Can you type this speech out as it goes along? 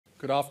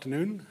Good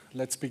afternoon.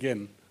 Let's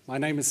begin. My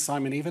name is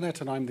Simon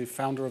Evenet, and I'm the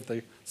founder of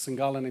the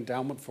Singalan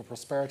Endowment for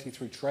Prosperity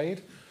Through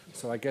Trade.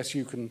 So I guess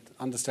you can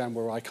understand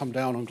where I come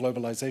down on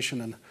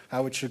globalization and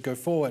how it should go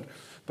forward.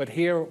 But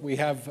here we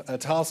have a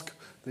task.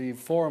 The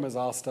forum has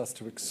asked us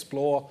to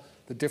explore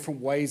the different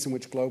ways in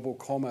which global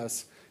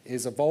commerce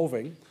is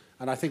evolving.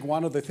 And I think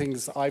one of the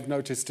things I've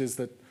noticed is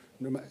that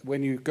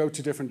when you go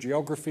to different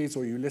geographies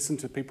or you listen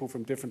to people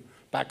from different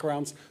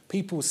backgrounds,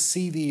 people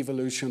see the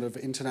evolution of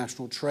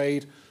international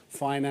trade,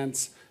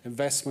 finance,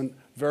 investment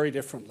very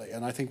differently.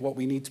 And I think what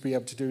we need to be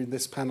able to do in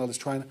this panel is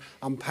try and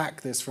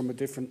unpack this from a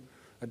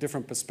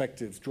different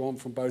perspective, drawn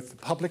from both the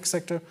public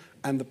sector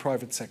and the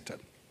private sector.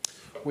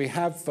 We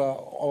have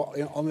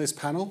on this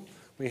panel,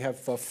 we have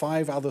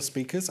 5 other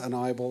speakers, and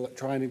I will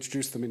try and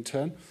introduce them in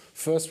turn.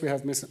 First, we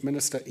have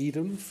Minister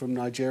Eden from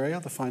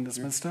Nigeria, the Finance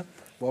Minister.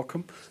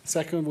 Welcome.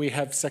 Second, we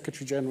have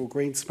Secretary General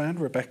Greenspan,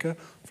 Rebecca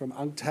from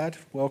UNCTAD.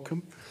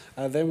 Welcome.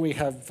 Then we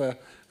have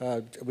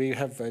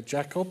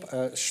Jacob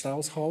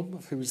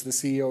Stausholm, who is the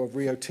CEO of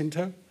Rio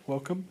Tinto.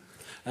 Welcome.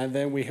 And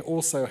then we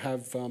also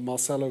have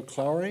Marcelo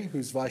Claure,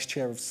 who's Vice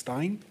Chair of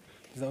Stein.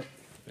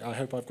 I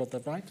hope I've got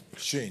that right.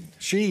 Sheen,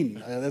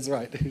 that's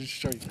right.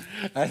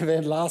 And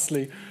then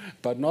lastly,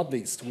 but not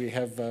least, we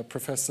have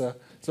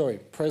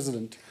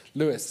President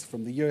Lewis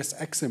from the US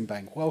Exim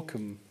Bank.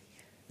 Welcome,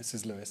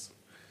 Mrs. Lewis.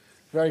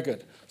 Very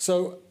good.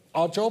 So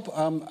our job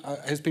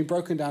has been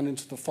broken down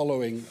into the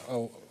following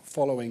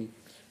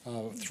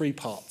 3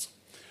 parts.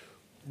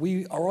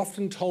 We are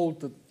often told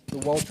that the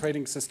world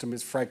trading system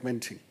is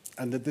fragmenting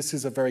and that this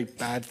is a very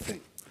bad thing.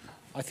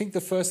 I think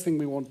the first thing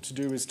we want to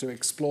do is to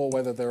explore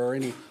whether there are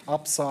any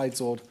upsides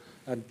or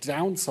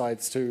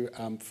downsides to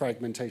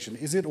fragmentation.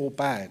 Is it all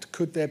bad?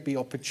 Could there be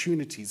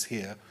opportunities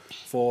here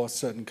for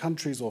certain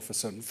countries or for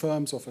certain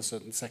firms or for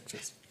certain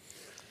sectors?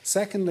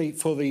 Secondly,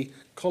 for the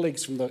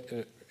colleagues from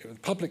the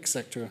public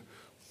sector,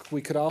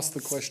 we could ask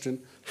the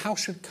question, how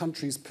should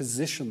countries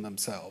position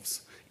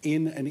themselves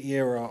in an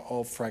era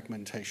of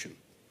fragmentation?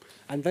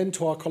 And then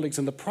to our colleagues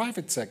in the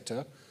private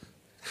sector,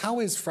 how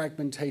is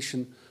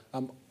fragmentation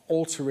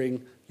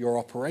altering your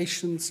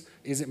operations?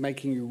 Is it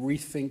making you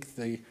rethink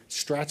the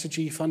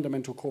strategy,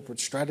 fundamental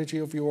corporate strategy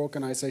of your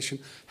organization?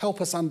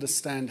 Help us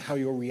understand how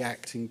you're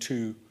reacting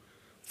to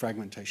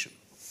fragmentation.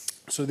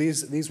 So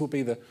these will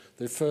be the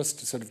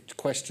first sort of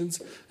questions.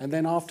 And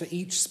then after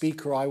each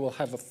speaker, I will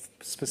have a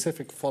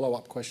specific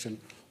follow-up question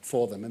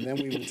for them. And then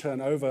we will turn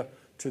over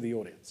to the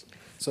audience.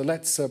 So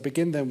let's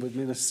begin then with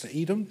Minister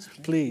Eden.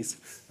 Please,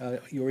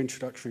 your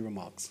introductory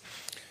remarks.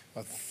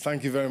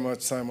 Thank you very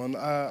much, Simon.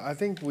 I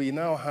think we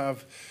now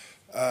have,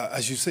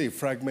 as you say,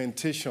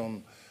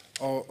 fragmentation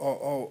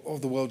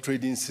of the world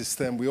trading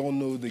system. We all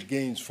know the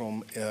gains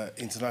from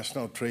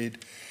international trade.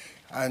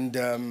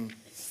 And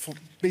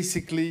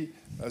basically,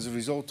 as a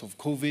result of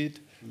COVID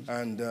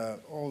and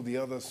all the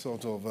other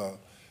sort of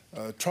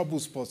trouble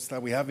spots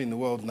that we have in the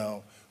world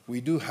now,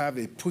 we do have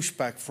a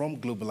pushback from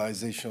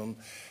globalization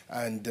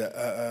and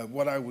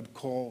what I would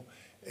call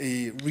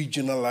a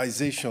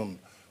regionalization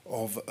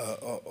of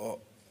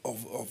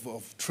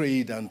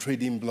trade and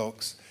trading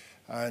blocks.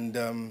 And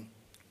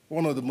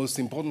one of the most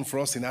important for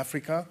us in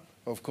Africa,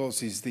 of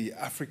course, is the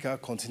Africa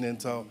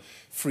Continental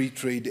Free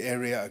Trade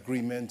Area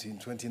Agreement in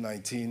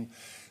 2019.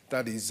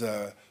 That is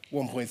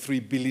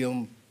 1.3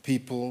 billion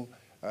people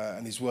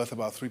and is worth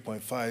about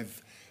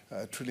 $3.5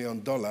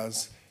 trillion.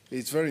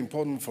 It's very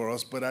important for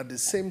us, but at the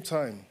same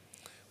time,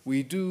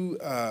 we do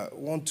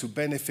want to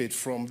benefit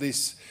from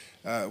this,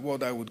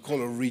 what I would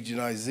call a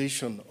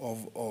regionalization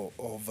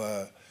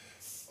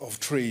of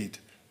trade,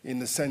 in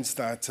the sense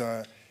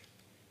that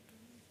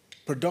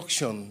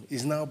production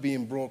is now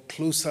being brought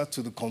closer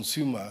to the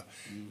consumer.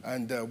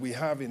 And we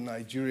have in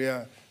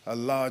Nigeria a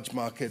large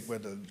market,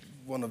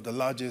 one of the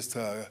largest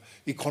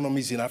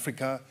economies in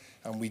Africa,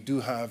 and we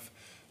do have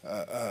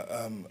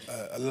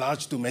a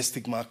large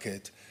domestic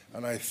market.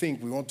 And I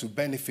think we want to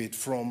benefit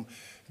from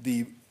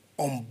the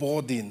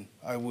onboarding,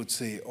 I would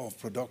say, of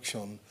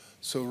production.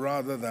 So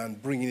rather than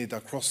bringing it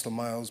across the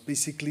miles,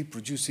 basically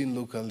producing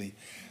locally.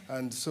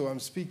 And so I'm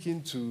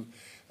speaking to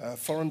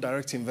foreign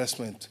direct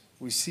investment.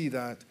 We see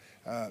that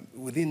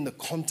within the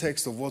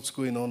context of what's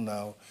going on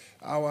now,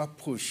 our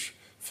push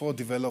for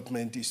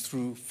development is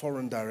through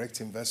foreign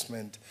direct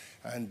investment.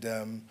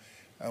 And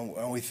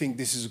we think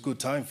this is a good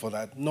time for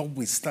that,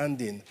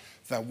 notwithstanding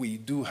that we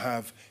do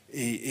have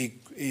a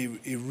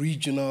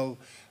regional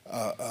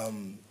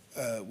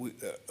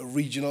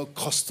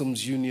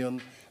customs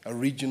union, a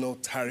regional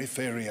tariff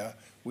area,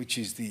 which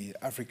is the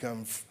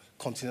African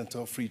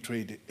Continental Free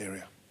Trade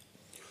Area.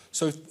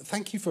 So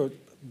thank you for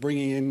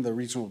bringing in the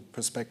regional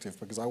perspective,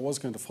 because I was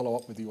going to follow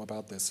up with you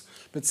about this.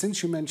 But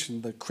since you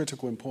mentioned the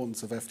critical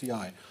importance of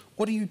FDI,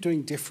 what are you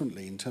doing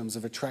differently in terms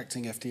of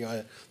attracting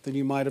FDI than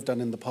you might have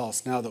done in the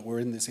past, now that we're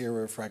in this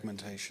era of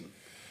fragmentation?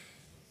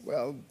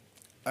 Well,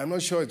 I'm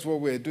not sure it's what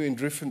we're doing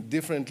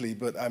differently,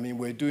 but I mean,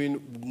 we're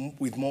doing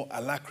with more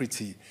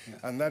alacrity,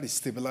 and that is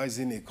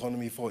stabilizing the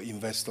economy for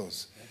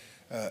investors.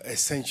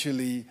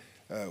 Essentially,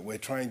 We're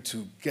trying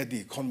to get the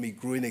economy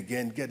growing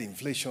again, get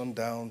inflation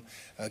down,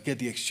 get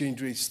the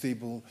exchange rate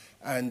stable,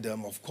 and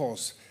of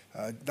course,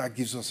 that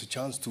gives us a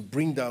chance to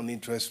bring down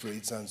interest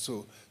rates, and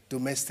so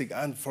domestic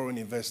and foreign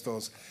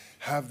investors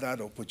have that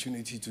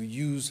opportunity to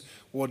use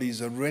what is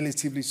a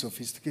relatively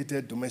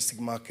sophisticated domestic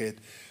market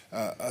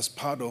as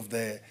part of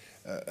their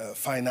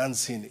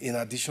financing in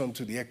addition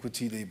to the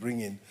equity they bring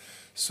in.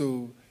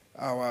 So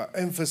our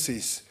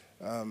emphasis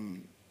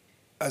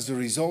as a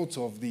result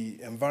of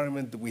the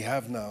environment that we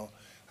have now,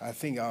 I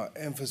think our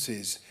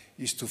emphasis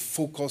is to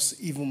focus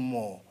even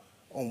more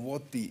on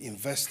what the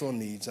investor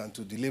needs and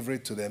to deliver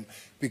it to them,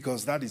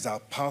 because that is our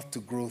path to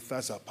growth,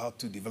 that's our path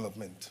to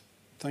development.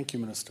 Thank you,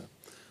 Minister.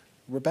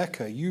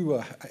 Rebecca,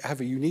 you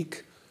have a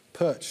unique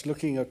perch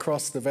looking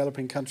across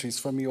developing countries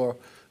from your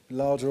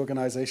large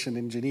organization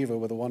in Geneva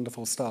with a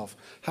wonderful staff.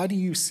 How do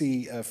you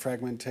see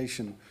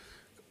fragmentation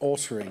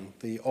altering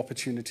the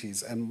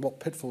opportunities, and what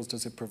pitfalls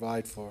does it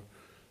provide for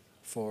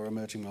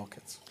emerging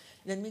markets?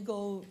 Let me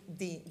go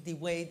the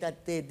way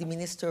that the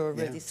minister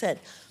already said.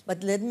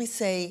 But let me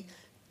say,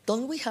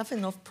 don't we have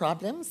enough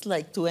problems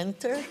like to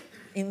enter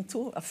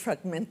into a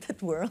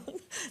fragmented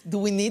world? Do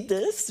we need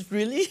this,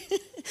 really?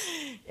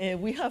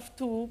 We have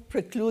to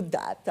preclude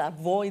that,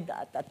 avoid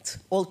that at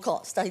all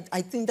costs.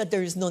 I think that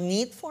there is no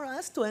need for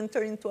us to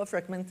enter into a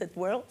fragmented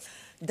world,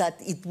 that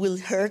it will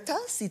hurt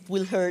us, it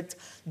will hurt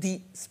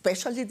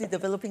especially the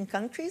developing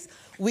countries.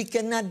 We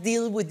cannot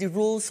deal with the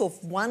rules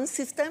of one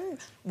system.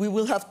 We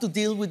will have to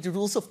deal with the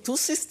rules of two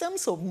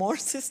systems or more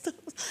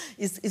systems.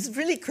 It's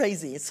really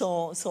crazy.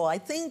 So I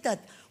think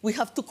that we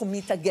have to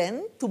commit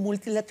again to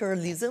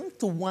multilateralism,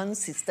 to one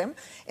system,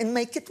 and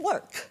make it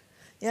work.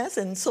 Yes,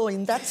 and so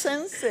in that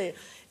sense,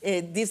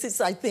 this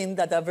is, I think,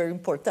 that a very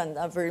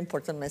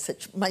important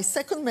message. My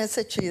second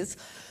message is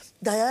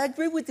that I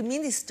agree with the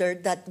minister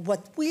that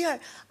what we are,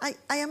 I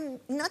am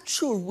not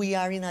sure we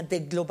are in a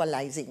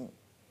deglobalizing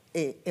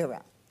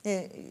era.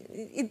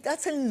 It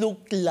doesn't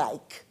look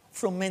like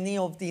from many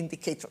of the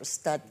indicators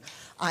that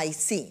I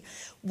see.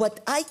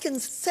 What I can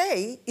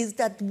say is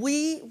that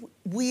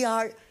we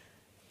are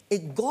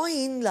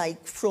going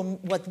like from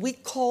what we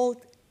called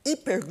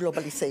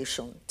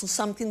hyperglobalization to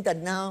something that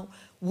now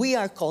we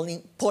are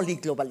calling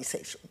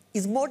polyglobalization.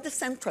 It's more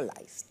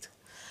decentralized.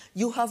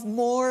 You have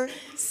more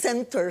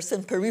centers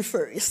and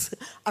peripheries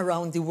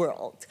around the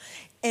world.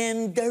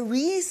 And there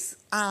is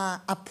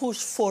a push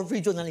for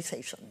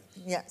regionalization,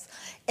 yes.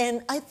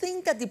 And I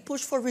think that the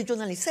push for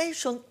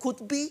regionalization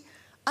could be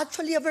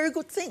actually a very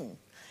good thing,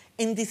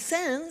 in the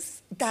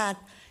sense that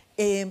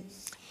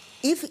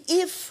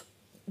if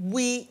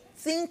we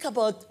think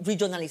about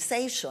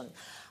regionalization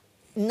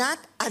not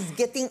as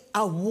getting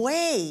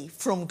away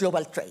from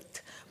global trade,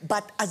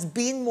 but as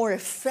being more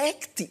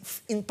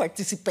effective in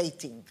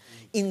participating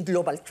in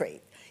global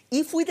trade.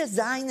 If we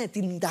design it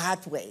in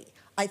that way,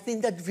 I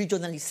think that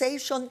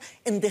regionalization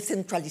and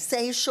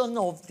decentralization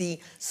of the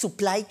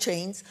supply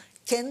chains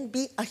can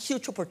be a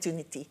huge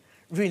opportunity,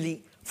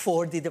 really,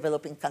 for the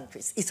developing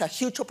countries. It's a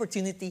huge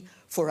opportunity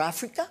for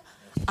Africa.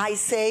 I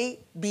say,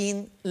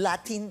 being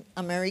Latin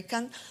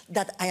American,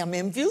 that I am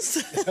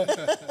envious.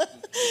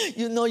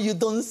 You know, you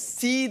don't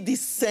see the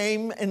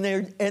same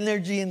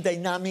energy and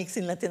dynamics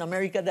in Latin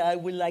America that I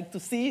would like to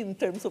see in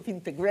terms of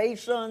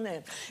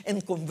integration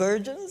and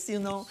convergence, you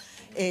know.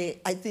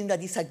 I think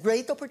that it's a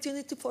great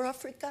opportunity for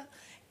Africa,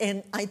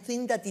 and I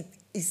think that it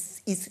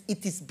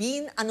is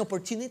being an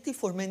opportunity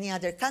for many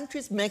other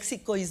countries.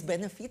 Mexico is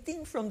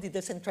benefiting from the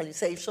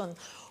decentralization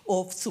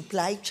of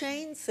supply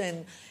chains,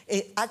 and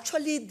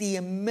actually the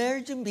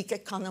emerging big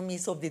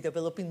economies of the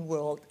developing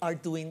world are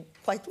doing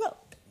quite well.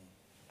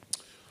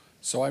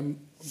 So I'm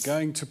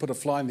going to put a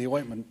fly in the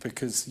ointment,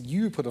 because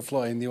you put a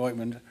fly in the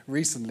ointment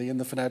recently in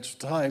the Financial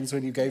Times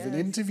when you gave an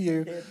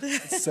interview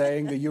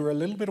saying that you were a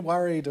little bit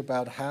worried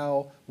about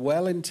how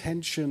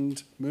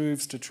well-intentioned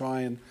moves to try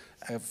and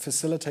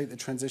facilitate the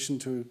transition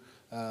to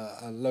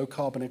a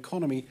low-carbon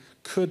economy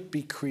could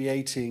be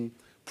creating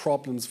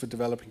problems for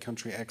developing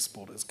country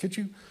exporters. Could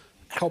you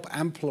help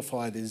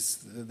amplify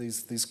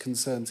these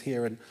concerns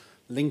here and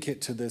link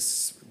it to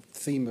this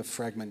theme of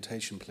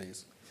fragmentation,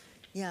 please?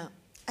 Yeah.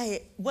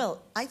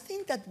 Well, I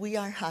think that we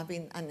are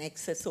having an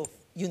excess of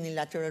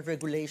unilateral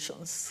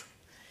regulations,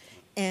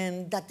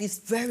 and that is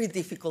very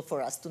difficult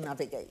for us to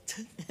navigate.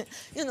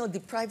 You know, the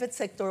private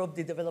sector of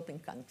the developing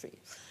country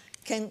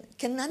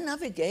cannot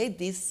navigate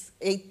these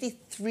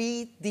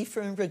 83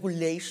 different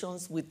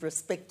regulations with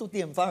respect to the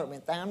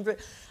environment.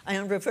 I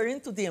am referring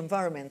to the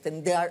environment,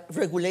 and there are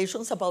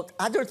regulations about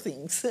other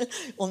things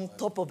on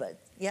top of it.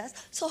 Yes.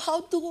 So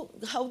how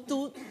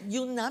do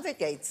you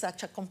navigate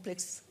such a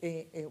complex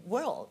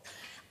world?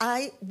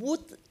 I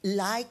would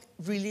like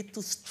really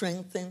to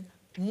strengthen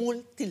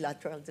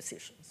multilateral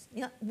decisions.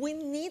 Yeah, we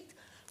need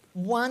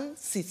one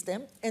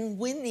system, and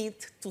we need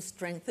to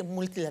strengthen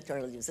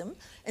multilateralism.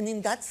 And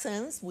in that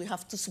sense, we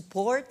have to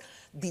support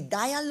the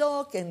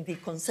dialogue and the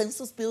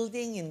consensus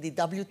building in the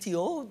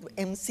WTO.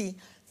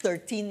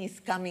 MC13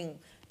 is coming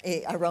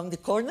around the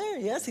corner,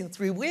 yes, in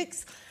 3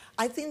 weeks.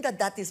 I think that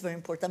that is very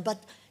important.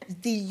 But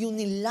the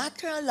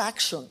unilateral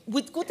action,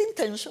 with good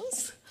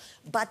intentions,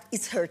 but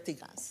it's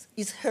hurting us.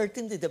 It's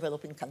hurting the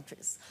developing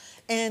countries.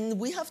 And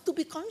we have to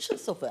be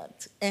conscious of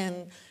that.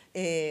 And,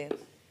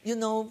 you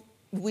know,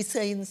 we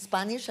say in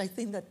Spanish, I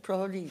think that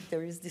probably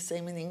there is the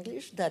same in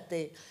English, that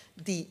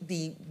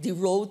the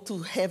road to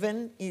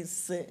heaven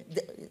is,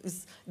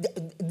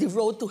 the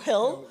road to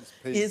hell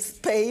is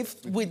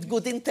paved with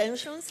good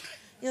intentions.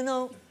 You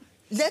know,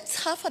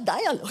 let's have a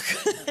dialogue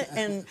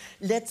and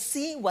let's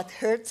see what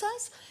hurts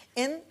us.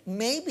 And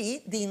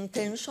maybe the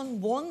intention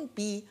won't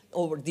be,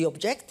 or the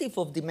objective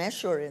of the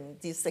measure and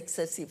this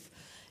excessive,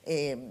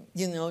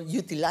 you know,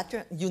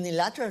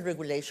 unilateral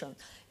regulation,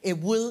 it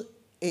will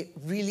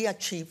really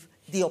achieve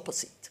the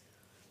opposite.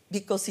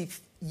 Because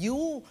if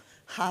you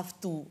have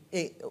to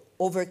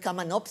overcome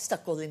an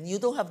obstacle and you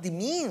don't have the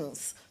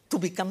means to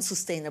become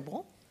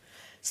sustainable,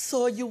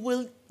 so you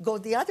will go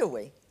the other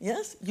way,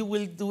 yes? You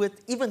will do it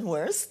even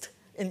worse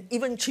and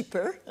even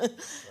cheaper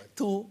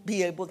to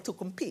be able to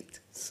compete.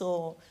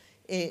 So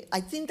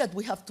I think that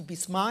we have to be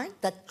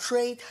smart, that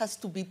trade has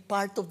to be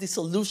part of the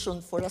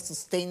solution for a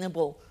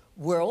sustainable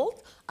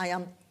world. I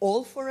am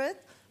all for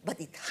it, but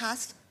it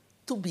has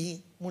to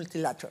be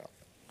multilateral.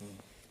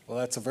 Well,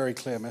 that's a very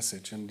clear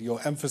message, and your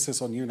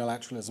emphasis on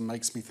unilateralism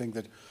makes me think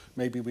that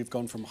maybe we've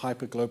gone from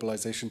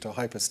hyper-globalization to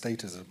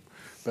hyper-statism,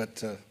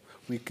 but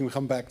we can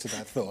come back to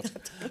that thought.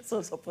 That's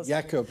also possible.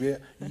 Jakob,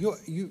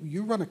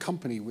 you run a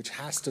company which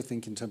has to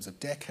think in terms of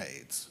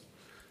decades.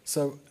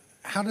 So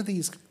how do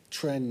these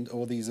trends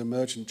or these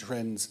emergent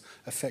trends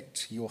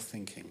affect your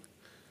thinking?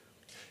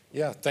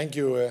 Yeah, thank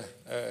you.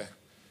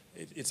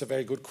 It's a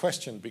very good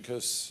question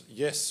because,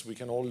 yes, we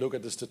can all look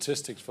at the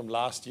statistics from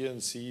last year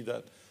and see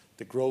that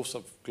the growth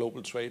of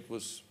global trade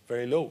was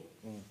very low.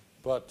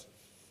 But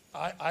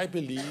I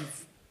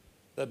believe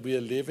that we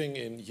are living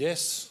in,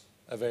 yes,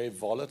 a very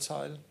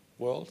volatile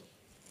world,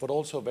 but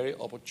also a very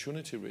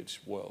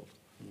opportunity-rich world.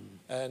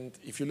 And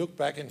if you look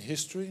back in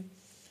history,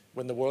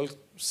 when the world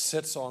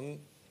sets on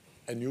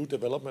a new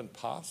development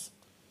path,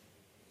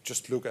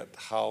 just look at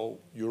how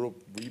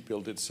Europe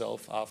rebuilt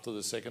itself after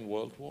the Second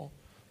World War.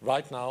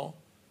 Right now,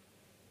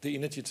 the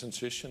energy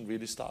transition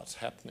really starts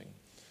happening.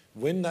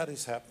 When that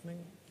is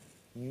happening,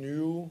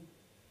 new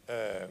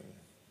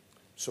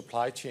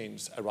supply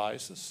chains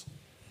arises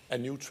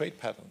and new trade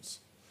patterns.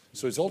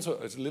 So it's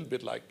a little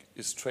bit like,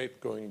 is trade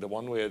going the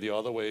one way or the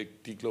other way,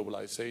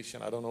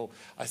 deglobalization? I don't know.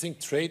 I think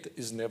trade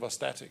is never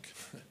static.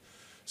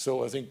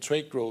 So I think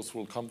trade growth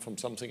will come from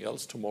something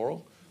else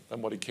tomorrow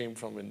than what it came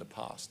from in the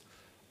past.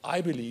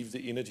 I believe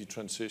the energy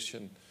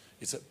transition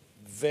is a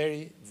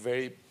very,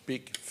 very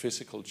big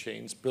physical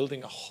change,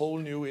 building a whole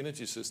new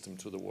energy system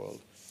to the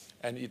world.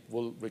 And it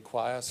will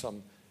require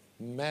some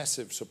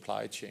massive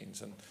supply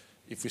chains. And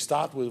if we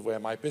start with where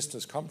my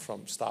business comes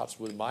from, starts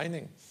with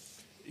mining,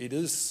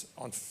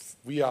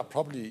 we are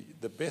probably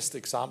the best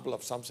example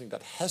of something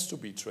that has to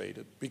be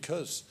traded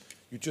because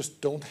you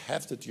just don't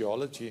have the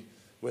geology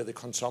where the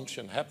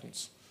consumption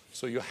happens.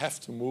 So you have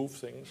to move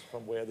things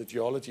from where the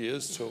geology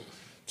is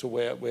to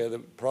where the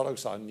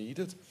products are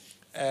needed.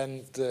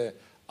 And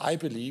I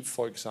believe,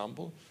 for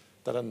example,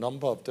 that a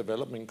number of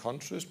developing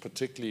countries,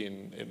 particularly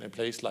in a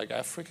place like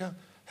Africa,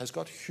 has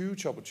got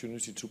huge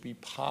opportunity to be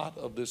part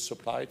of this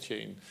supply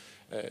chain,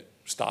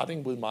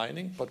 starting with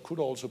mining, but could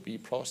also be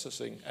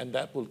processing, and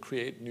that will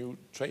create new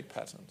trade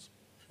patterns.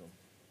 Sure.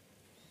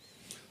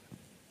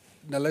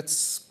 Now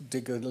let's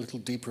dig a little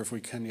deeper if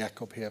we can,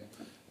 Jakob, here.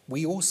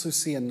 We also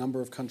see a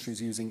number of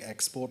countries using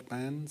export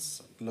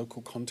bans,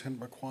 local content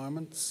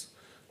requirements,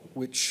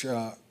 which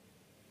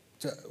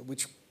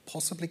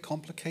possibly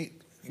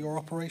complicate your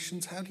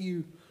operations. How do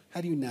you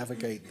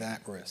navigate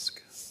that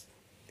risk,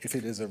 if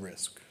it is a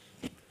risk?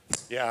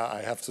 Yeah,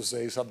 I have to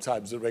say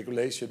sometimes the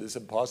regulation is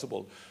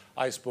impossible.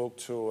 I spoke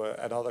to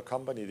another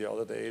company the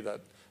other day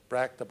that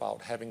bragged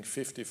about having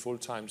 50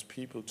 full-time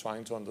people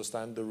trying to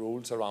understand the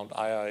rules around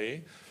IRA,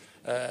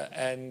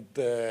 and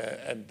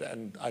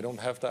I don't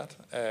have that.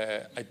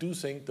 I do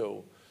think,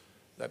 though,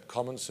 that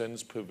common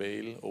sense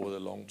prevail over the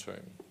long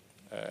term.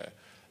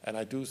 And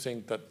I do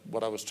think that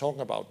what I was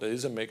talking about, there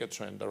is a mega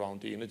trend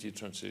around the energy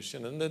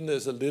transition, and then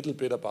there's a little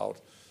bit about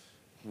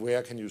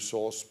where can you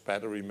source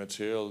battery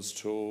materials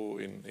to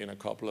in a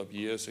couple of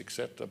years,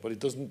 etc. But it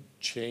doesn't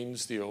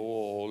change the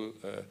overall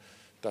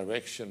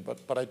direction.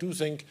 But I do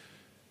think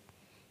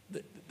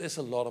there's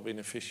a lot of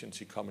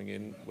inefficiency coming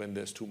in when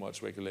there's too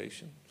much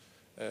regulation.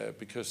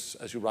 Because,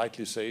 as you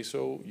rightly say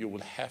so, you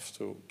will have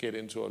to get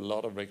into a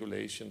lot of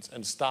regulations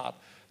and start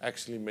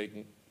actually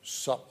making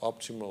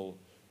suboptimal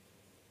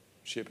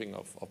shipping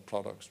of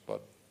products.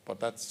 But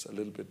that's a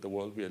little bit the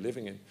world we are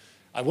living in.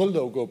 I will,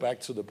 though, go back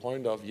to the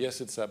point of,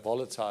 yes, it's a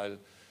volatile,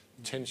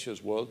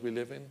 tenuous world we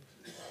live in,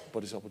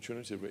 but it's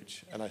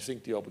opportunity-rich. And I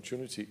think the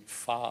opportunity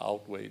far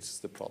outweighs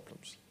the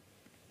problems.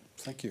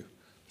 Thank you.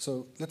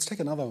 So let's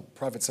take another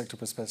private sector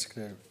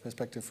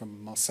perspective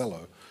from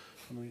Marcelo.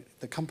 I mean,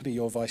 the company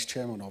you're vice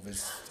chairman of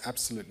is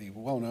absolutely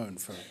well known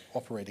for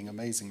operating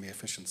amazingly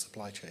efficient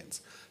supply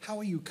chains. How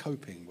are you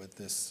coping with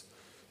this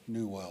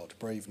new world,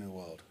 brave new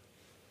world?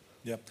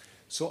 Yeah.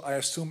 So I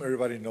assume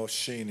everybody knows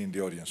Shein in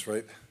the audience,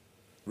 right?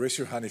 Raise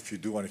your hand if you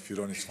do, and if you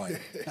don't, it's fine.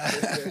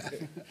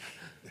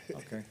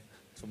 Okay.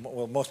 So,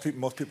 well, most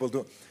people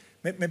do.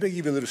 Maybe I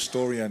give you a little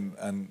story,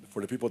 and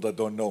for the people that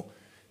don't know.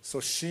 So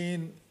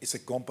Shein is a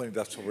company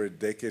that's over a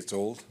decade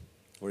old,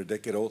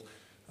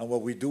 and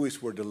what we do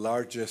is we're the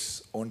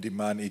largest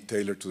on-demand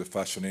e-tailer to the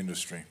fashion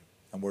industry,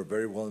 and we're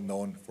very well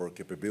known for our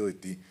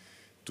capability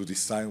to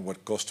design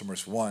what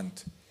customers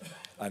want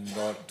and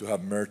not to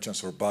have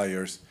merchants or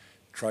buyers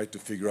try to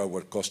figure out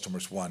what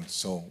customers want.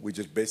 So we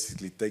just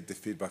basically take the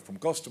feedback from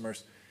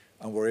customers,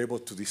 and we're able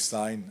to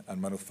design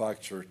and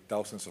manufacture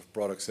thousands of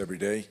products every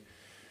day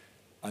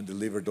and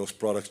deliver those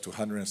products to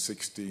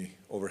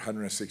over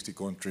 160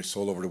 countries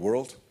all over the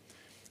world.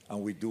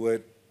 And we do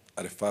it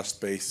at a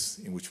fast pace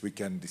in which we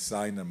can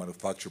design and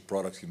manufacture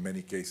products, in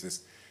many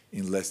cases,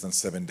 in less than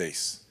 7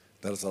 days.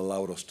 That has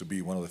allowed us to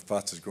be one of the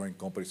fastest growing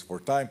companies for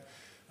time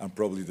and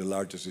probably the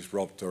largest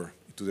disruptor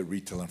to the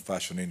retail and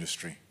fashion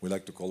industry. We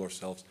like to call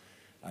ourselves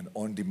an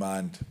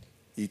on-demand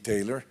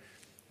e-tailer,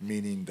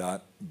 meaning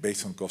that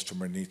based on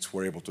customer needs,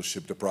 we're able to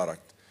ship the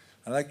product.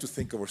 I like to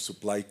think of our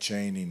supply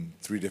chain in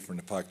 3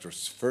 different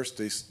factors. First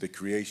is the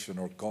creation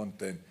or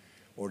content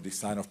or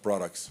design of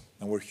products.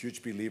 And we're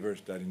huge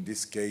believers that in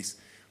this case,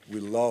 we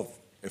love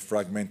a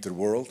fragmented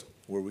world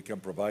where we can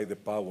provide the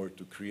power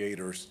to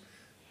creators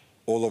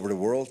all over the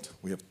world.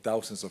 We have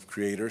thousands of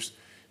creators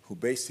who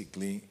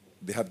basically,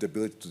 they have the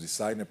ability to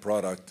design a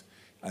product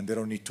and they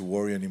don't need to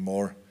worry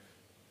anymore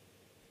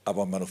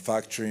about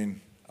manufacturing,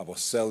 about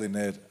selling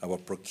it,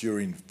 about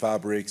procuring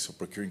fabrics or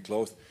procuring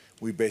clothes.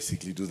 We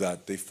basically do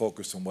that. They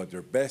focus on what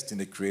they're best in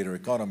the creator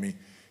economy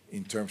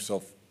in terms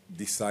of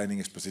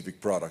designing a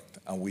specific product,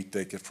 and we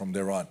take it from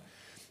there on.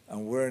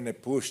 And we're in a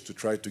push to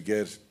try to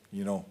get,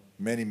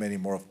 many, many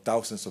more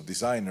thousands of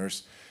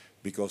designers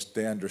because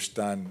they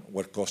understand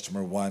what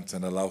customer wants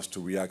and allow us to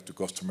react to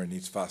customer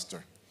needs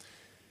faster.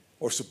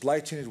 Our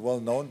supply chain is well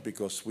known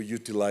because we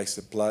utilize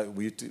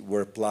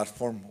we're a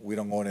platform. We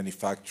don't own any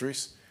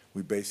factories.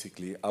 We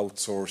basically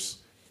outsource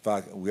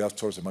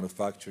the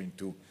manufacturing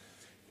to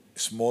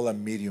small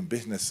and medium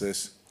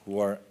businesses who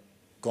are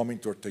coming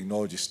to our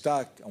technology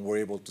stack, and we're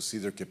able to see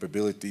their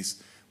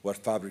capabilities, what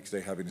fabrics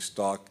they have in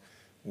stock,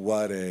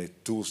 what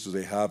tools do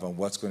they have, and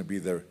what's going to be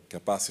their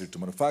capacity to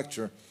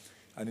manufacture.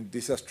 And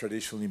this has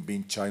traditionally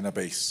been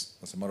China-based.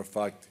 As a matter of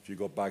fact, if you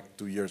go back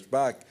 2 years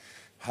back,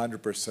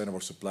 100% of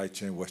our supply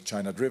chain was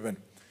China-driven.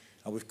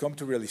 And we've come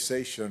to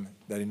realization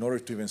that in order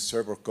to even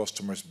serve our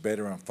customers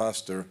better and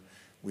faster,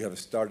 we have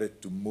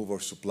started to move our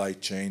supply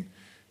chain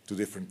to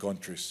different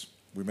countries.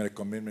 We made a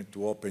commitment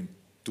to open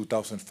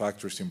 2,000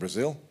 factories in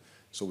Brazil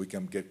so we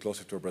can get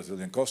closer to our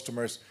Brazilian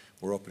customers.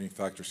 We're opening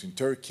factories in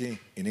Turkey,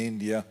 in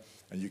India,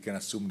 and you can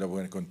assume that we're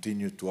going to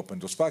continue to open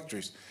those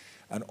factories.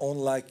 And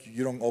unlike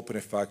you don't open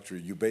a factory,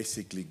 you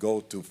basically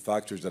go to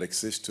factories that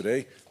exist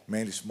today,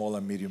 mainly small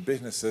and medium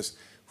businesses,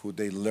 who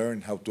they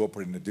learn how to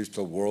operate in the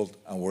digital world,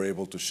 and we're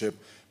able to ship.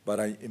 But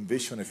I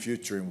envision a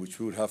future in which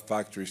we would have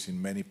factories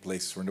in many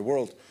places around the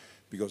world,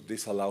 because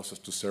this allows us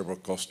to serve our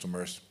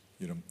customers,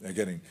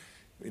 again,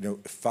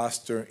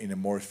 faster, in a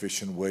more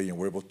efficient way, and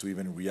we're able to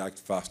even react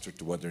faster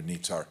to what their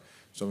needs are.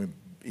 So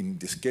in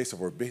this case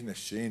of our business,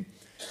 Shein,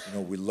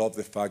 we love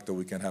the fact that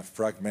we can have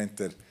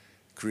fragmented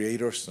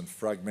creators and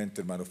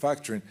fragmented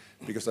manufacturing,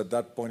 because at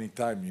that point in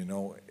time,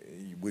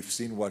 we've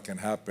seen what can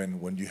happen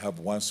when you have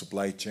one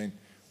supply chain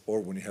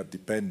or when you have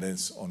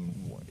dependence on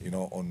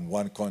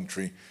one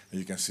country. And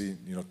you can see,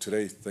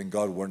 today, thank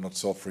God, we're not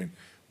suffering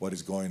what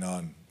is going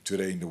on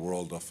today in the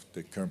world of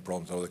the current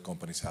problems other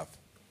companies have.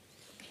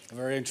 A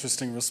very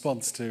interesting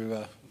response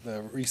to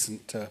the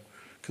recent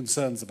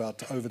concerns about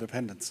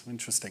overdependence.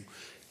 Interesting.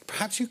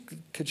 Perhaps you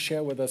could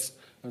share with us,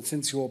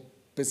 since your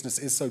business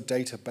is so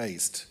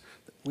data-based,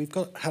 we've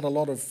had a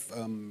lot of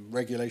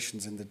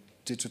regulations in the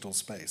digital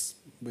space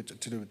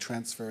to do with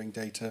transferring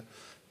data.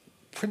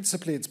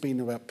 Principally, it's been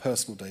about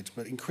personal data,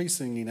 but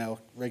increasingly now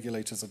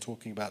regulators are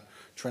talking about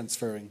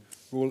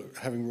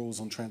having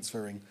rules on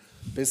transferring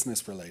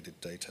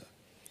business-related data.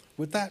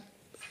 Would that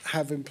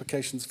have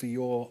implications for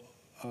your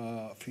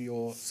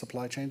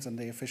supply chains and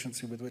the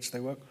efficiency with which they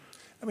work?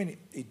 I mean,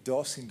 it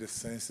does in the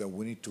sense that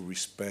we need to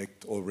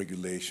respect all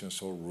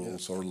regulations or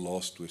rules or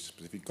laws to a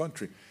specific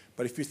country.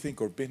 But if you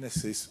think our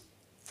businesses,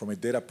 from a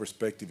data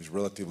perspective, is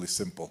relatively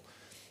simple.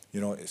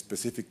 A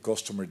specific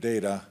customer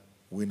data,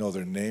 we know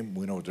their name,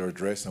 we know their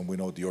address, and we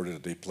know the order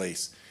that they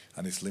place,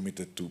 and it's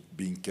limited to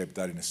being kept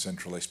that in a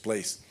centralized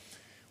place.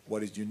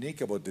 What is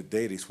unique about the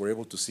data is we're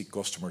able to see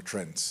customer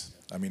trends.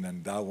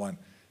 And that one,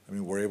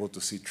 we're able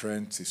to see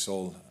trends. It's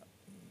all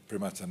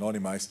pretty much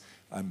anonymized,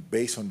 and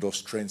based on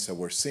those trends that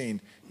we're seeing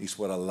is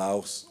what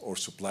allows our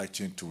supply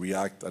chain to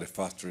react at a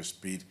faster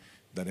speed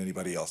than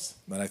anybody else.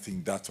 And I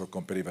think that's our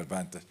competitive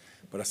advantage.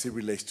 But as it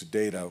relates to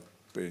data,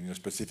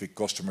 specific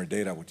customer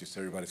data, which is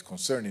everybody's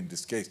concern in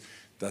this case,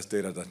 that's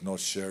data that's not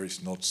shared,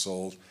 is not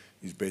sold.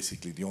 Is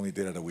basically the only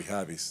data that we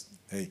have is,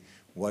 hey,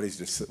 what is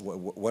this?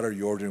 What are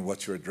you ordering?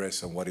 What's your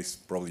address? And what is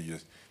probably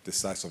the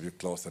size of your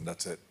clothes? And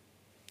that's it.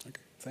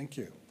 Okay, thank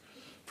you.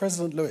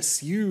 President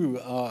Lewis,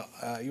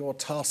 you're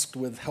tasked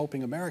with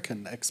helping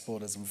American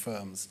exporters and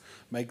firms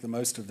make the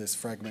most of this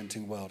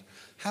fragmenting world.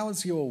 How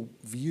is your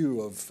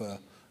view of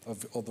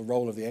the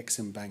role of the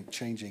Exim Bank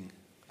changing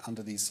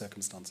under these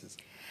circumstances?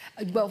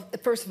 Well,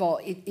 first of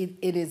all,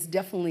 it has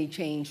definitely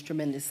changed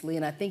tremendously,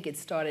 and I think it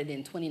started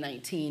in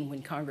 2019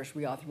 when Congress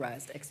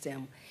reauthorized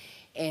Exim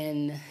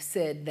and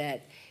said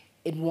that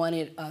it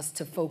wanted us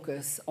to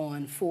focus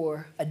on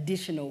 4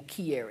 additional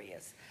key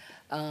areas.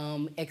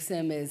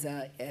 Exim is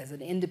as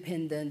an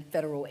independent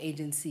federal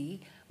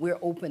agency. We're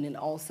open in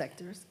all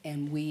sectors,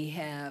 and we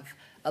have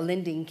a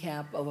lending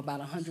cap of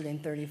about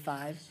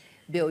 $135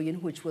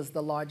 billion, which was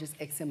the largest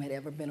Exim had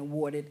ever been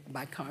awarded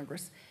by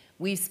Congress.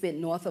 We've spent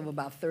north of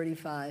about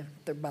 35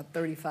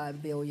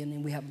 billion,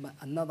 and we have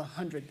another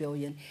 100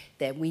 billion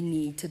that we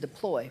need to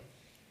deploy.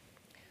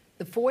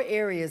 The 4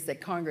 areas that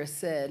Congress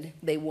said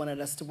they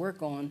wanted us to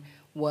work on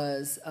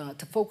was,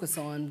 to focus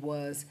on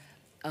was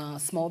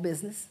small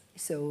business.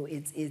 So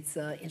it's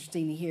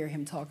interesting to hear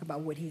him talk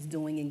about what he's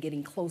doing and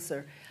getting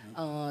closer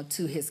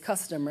to his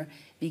customer,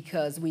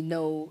 because we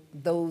know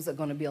those are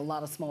going to be a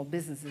lot of small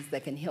businesses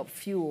that can help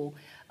fuel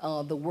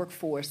the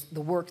workforce,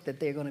 the work that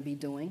they're going to be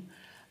doing.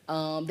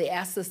 They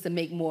asked us to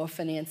make more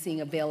financing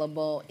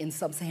available in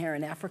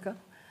sub-Saharan Africa.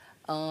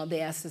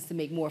 They asked us to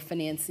make more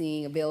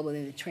financing available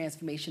in the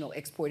transformational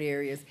export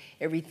areas,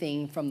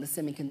 everything from the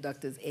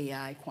semiconductors,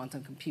 AI,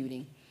 quantum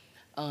computing,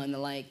 and the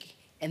like.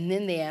 And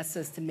then they asked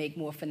us to make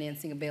more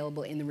financing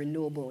available in the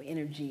renewable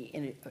energy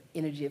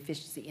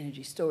efficiency,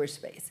 energy storage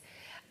space.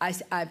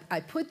 I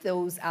put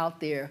those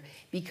out there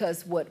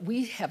because what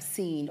we have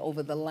seen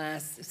over the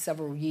last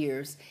several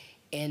years,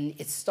 and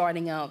it's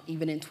starting out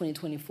even in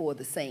 2024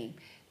 the same,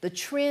 the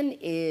trend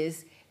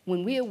is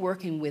when we are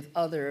working with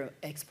other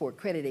export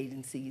credit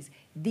agencies,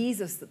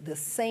 these are the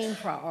same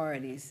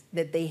priorities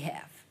that they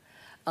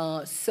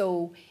have.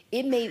 So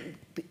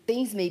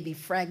things may be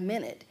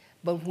fragmented,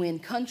 but when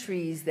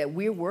countries that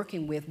we're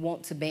working with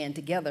want to band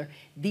together,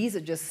 these are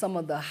just some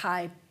of the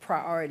high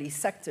priority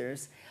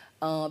sectors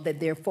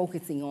that they're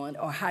focusing on,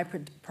 or high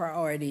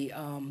priority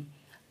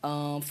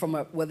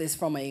whether it's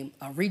from a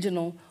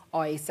regional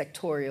or a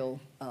sectorial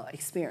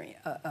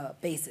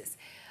basis.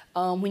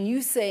 When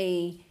you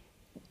say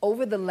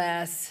over the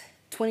last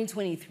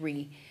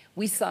 2023,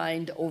 we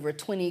signed over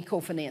 20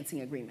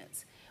 co-financing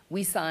agreements.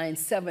 We signed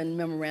 7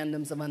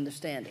 memorandums of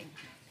understanding.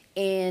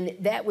 And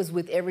that was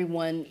with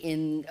everyone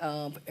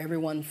from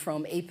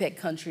APEC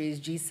countries,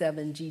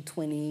 G7,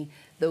 G20,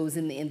 those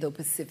in the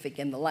Indo-Pacific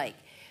and the like.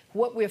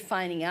 What we're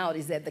finding out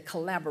is that the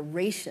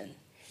collaboration,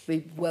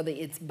 whether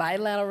it's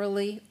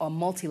bilaterally or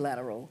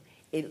multilaterally,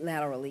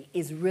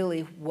 is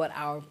really what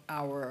our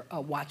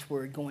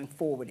watchword going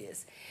forward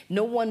is.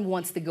 No one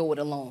wants to go it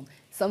alone.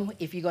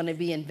 If you're going to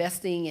be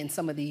investing in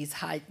some of these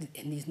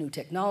these new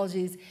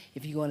technologies,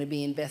 if you're going to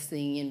be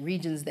investing in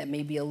regions that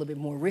may be a little bit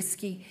more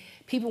risky,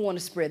 people want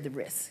to spread the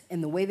risk.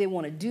 And the way they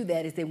want to do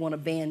that is they want to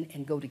band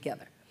and go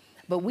together.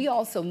 But we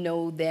also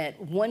know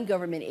that one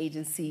government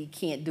agency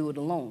can't do it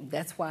alone.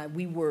 That's why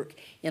we work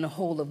in a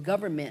whole of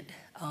government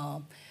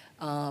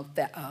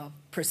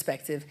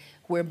perspective,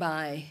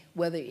 whereby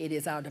whether it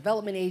is our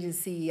development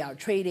agency, our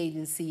trade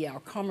agency,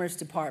 our commerce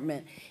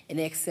department, and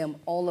Exim,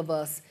 all of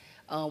us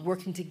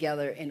working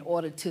together in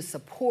order to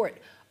support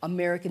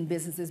American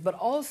businesses, but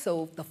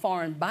also the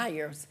foreign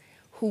buyers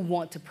who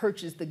want to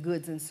purchase the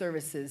goods and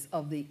services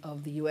of the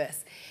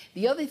U.S.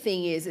 The other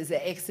thing is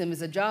that Exim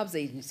is a jobs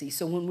agency.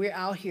 So when we're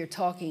out here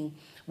talking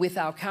with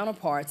our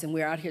counterparts and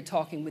we're out here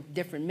talking with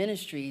different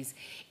ministries,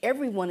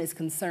 everyone is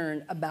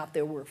concerned about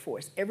their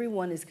workforce.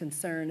 Everyone is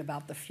concerned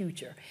about the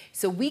future.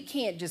 So we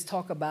can't just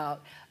talk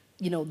about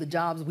the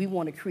jobs we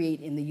want to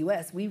create in the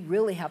U.S. We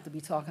really have to be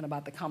talking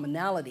about the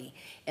commonality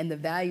and the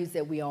values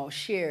that we all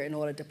share in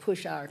order to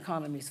push our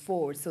economies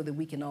forward so that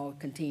we can all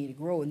continue to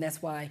grow. And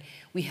that's why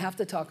we have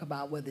to talk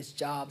about whether it's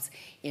jobs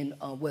in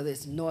whether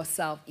it's north,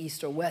 south,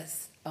 east, or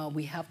west.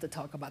 We have to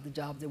talk about the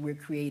jobs that we're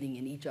creating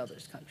in each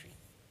other's country.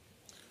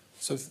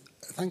 So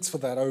thanks for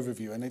that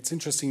overview. And it's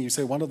interesting you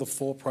say one of the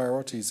 4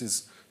 priorities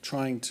is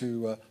trying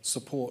to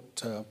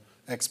support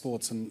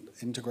exports and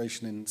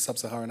integration in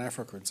sub-Saharan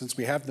Africa. And since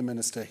we have the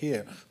minister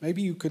here,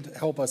 maybe you could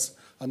help us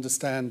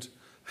understand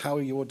how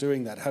you're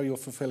doing that, how you're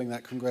fulfilling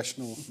that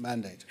congressional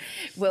mandate.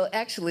 Well,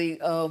 actually,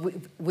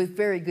 with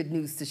very good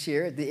news to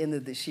share at the end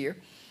of this year.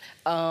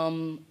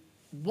 One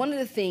of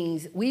the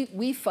things,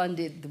 we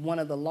funded one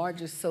of the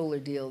largest solar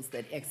deals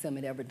that Exim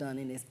had ever done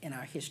in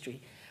our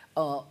history.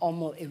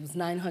 It was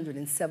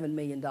 $907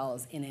 million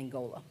in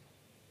Angola.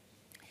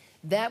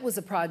 That was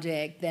a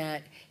project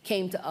that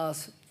came to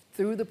us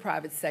through the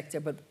private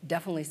sector, but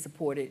definitely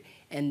supported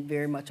and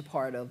very much a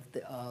part of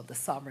the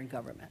sovereign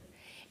government.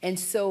 And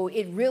so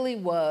it really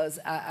was,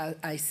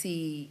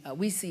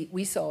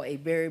 we saw a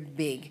very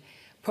big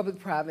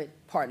public-private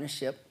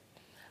partnership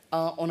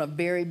on a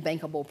very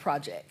bankable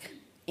project.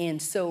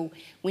 And so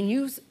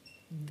when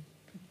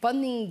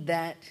funding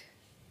that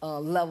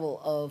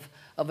level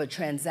of a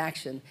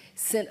transaction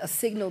sent a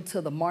signal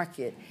to the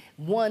market,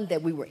 one,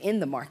 that we were in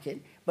the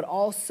market, but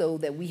also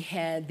that we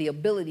had the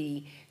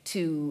ability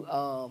to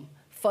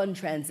fund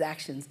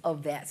transactions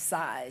of that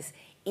size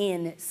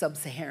in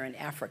sub-Saharan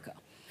Africa.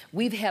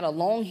 We've had a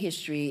long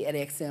history at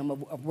XM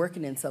of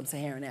working in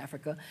sub-Saharan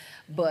Africa,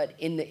 but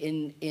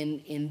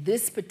in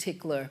this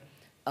particular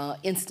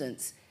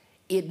instance,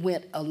 it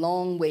went a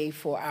long way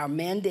for our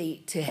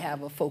mandate to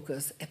have a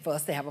focus, for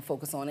us to have a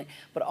focus on it,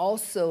 but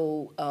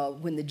also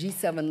when the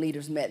G7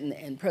 leaders met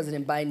and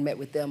President Biden met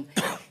with them,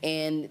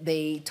 and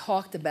they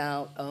talked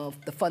about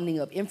the funding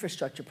of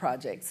infrastructure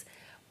projects.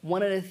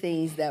 One of the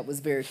things that was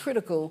very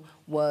critical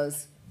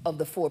was of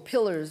the 4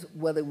 pillars,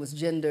 whether it was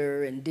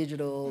gender and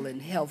digital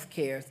and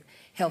healthcare,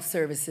 health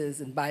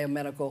services and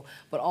biomedical,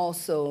 but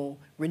also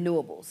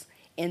renewables.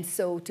 And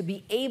so to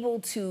be able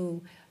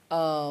to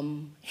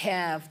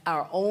have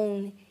our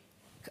own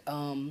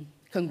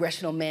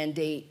congressional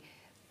mandate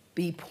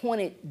be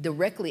pointed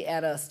directly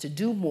at us to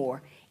do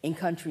more in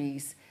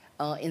countries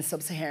in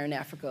sub-Saharan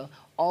Africa,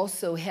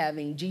 also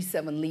having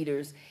G7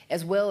 leaders,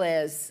 as well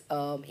as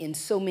in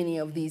so many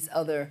of these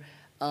other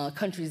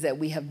countries that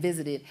we have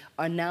visited,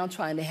 are now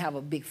trying to have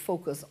a big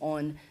focus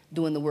on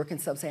doing the work in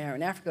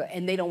sub-Saharan Africa,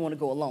 and they don't want to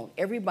go alone.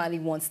 Everybody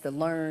wants to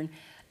learn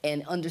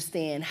and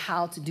understand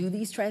how to do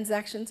these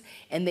transactions,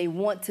 and they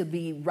want to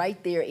be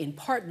right there in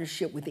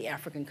partnership with the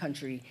African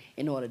country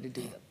in order to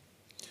do them.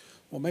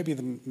 Well, maybe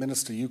the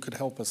Minister, you could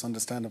help us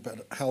understand about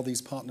how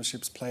these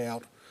partnerships play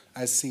out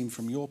as seen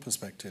from your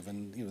perspective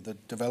and the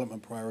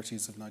development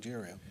priorities of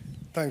Nigeria.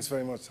 Thanks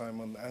very much,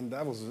 Simon. And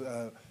that was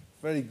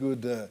very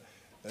good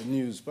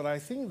news. But I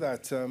think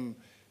that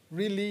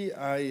really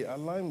I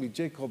align with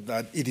Jacob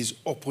that it is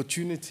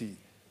opportunity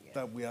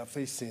that we are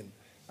facing.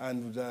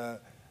 And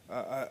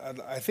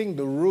I think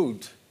the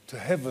road to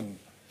heaven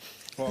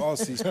for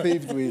us is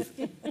paved with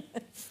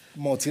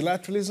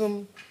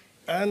multilateralism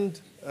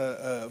and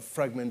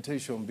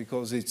fragmentation,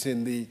 because it's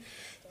in the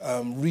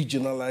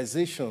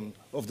regionalization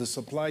of the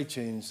supply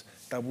chains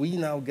that we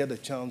now get a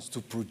chance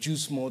to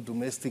produce more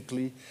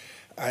domestically.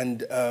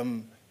 And,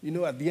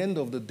 at the end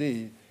of the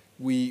day,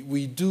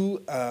 we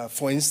do,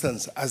 for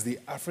instance, as the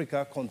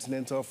Africa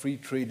Continental Free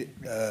Trade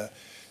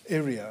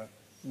Area,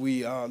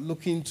 we are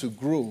looking to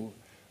grow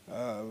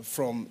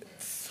from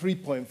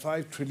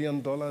 $3.5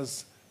 trillion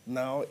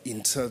now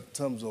in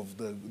terms of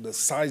the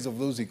size of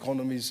those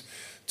economies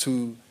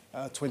to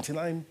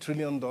 $29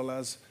 trillion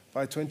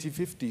by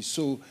 2050.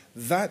 So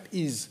that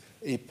is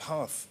a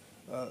path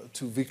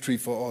to victory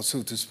for us,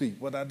 so to speak.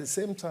 But at the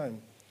same time,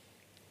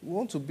 we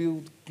want to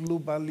build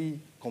globally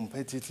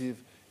competitive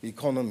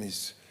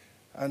economies.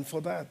 And for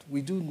that,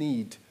 we do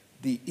need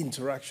the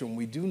interaction.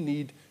 We do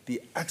need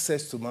the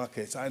access to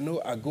markets. I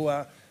know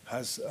AGOA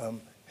has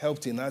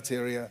helped in that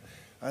area.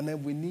 And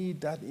then we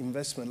need that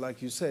investment,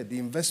 like you said, the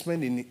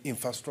investment in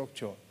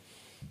infrastructure,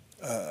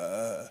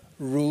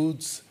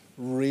 roads,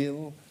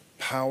 rail,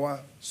 power,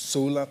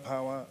 solar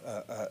power,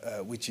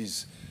 which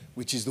is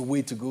the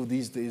way to go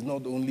these days.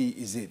 Not only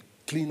is it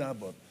cleaner,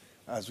 but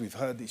as we've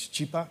heard, it's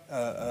cheaper.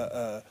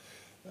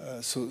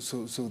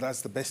 So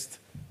that's the best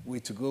way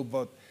to go.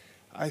 But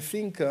I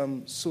think,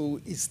 so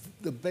it's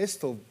the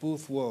best of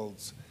both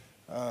worlds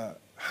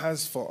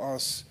has for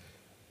us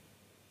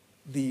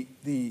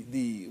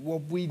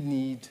what we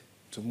need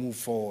to move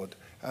forward.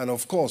 And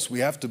of course, we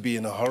have to be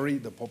in a hurry.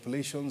 The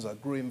populations are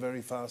growing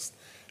very fast,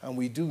 and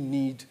we do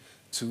need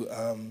to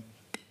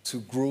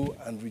grow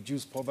and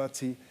reduce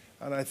poverty.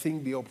 And I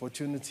think the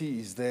opportunity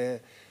is there,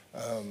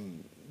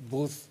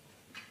 both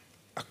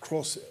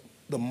across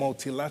the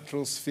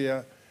multilateral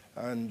sphere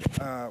and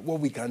what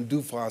we can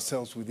do for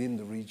ourselves within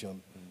the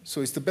region.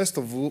 So it's the best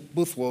of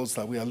both worlds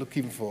that we are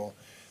looking for.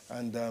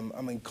 And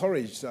I'm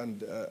encouraged,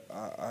 and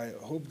I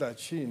hope that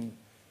Shin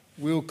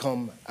will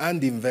come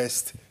and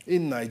invest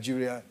in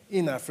Nigeria,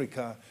 in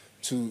Africa,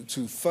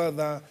 to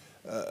further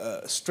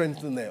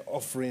strengthen their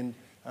offering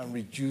and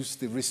reduce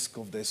the risk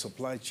of their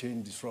supply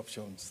chain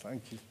disruptions.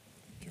 Thank you.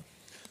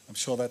 I'm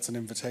sure that's an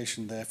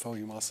invitation there for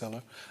you,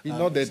 Marcelo. He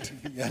nodded.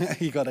 Yeah,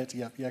 he got it.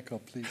 Yeah,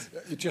 Jacob, please.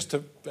 Just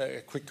a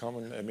quick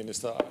comment,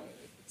 Minister.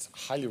 It's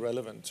highly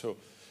relevant to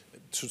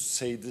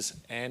say this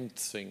 "and"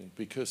 thing,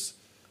 because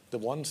the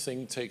one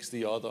thing takes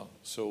the other.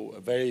 So a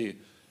very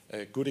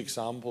good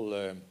example,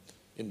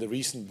 in the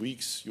recent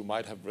weeks, you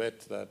might have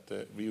read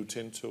that Rio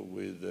Tinto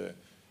with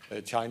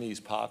Chinese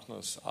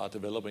partners are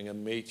developing a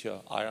major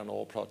iron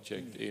ore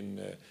project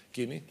in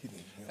Guinea.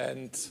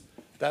 And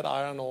that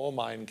iron ore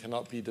mine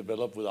cannot be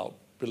developed without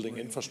building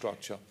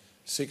infrastructure,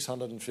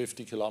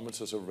 650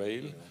 kilometers of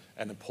rail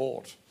and a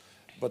port.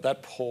 But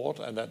that port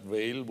and that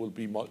rail will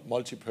be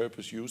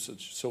multi-purpose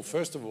usage. So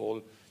first of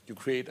all, you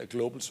create a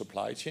global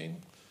supply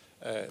chain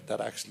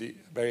that actually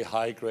very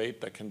high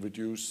grade that can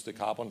reduce the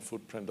carbon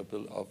footprint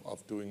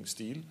of doing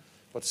steel.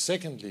 But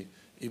secondly,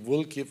 it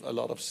will give a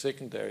lot of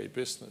secondary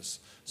business.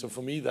 So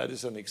for me, that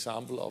is an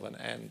example of an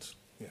 "and."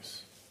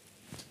 Yes.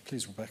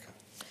 Please, Rebecca.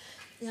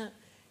 Yeah.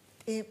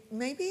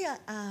 Maybe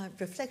a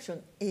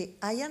reflection.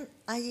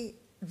 I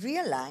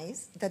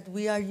realize that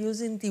we are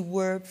using the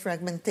word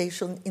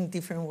fragmentation in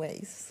different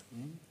ways.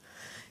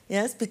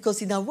 Yes,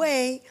 because in a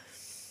way,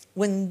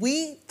 when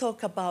we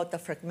talk about a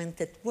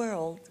fragmented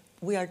world,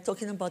 we are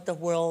talking about a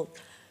world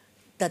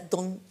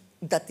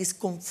that is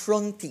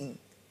confronting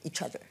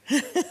each other.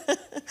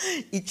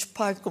 Each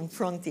part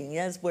confronting,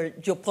 yes, where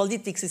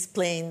geopolitics is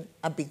playing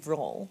a big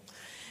role.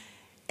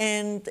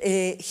 And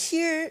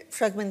here,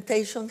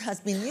 fragmentation has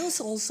been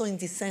used also in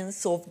the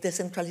sense of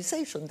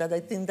decentralization, that I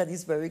think that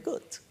is very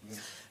good.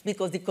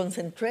 Because the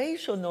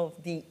concentration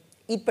of the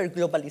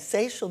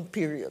hyperglobalization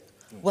period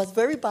was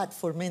very bad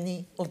for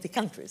many of the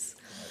countries.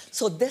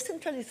 So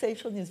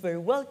decentralization is very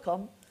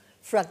welcome.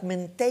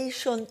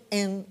 Fragmentation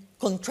and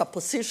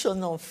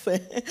contraposition of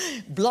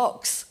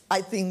blocks,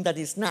 I think that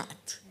is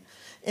not.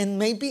 And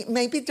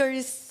maybe there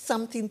is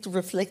something to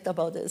reflect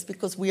about this,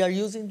 because we are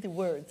using the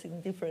words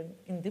in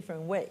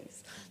different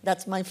ways.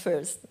 That's my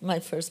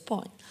first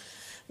point.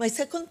 My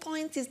second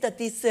point is that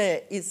this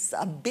is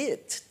a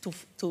bit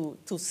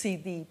to see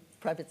the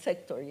private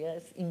sector,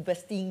 yes,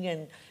 investing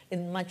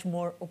and much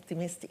more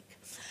optimistic.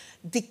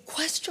 The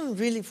question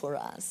really for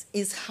us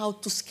is how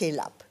to scale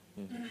up.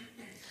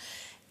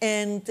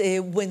 And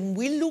when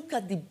we look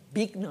at the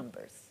big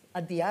numbers,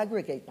 at the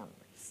aggregate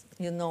numbers,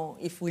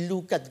 if we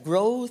look at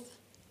growth,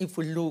 if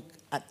we look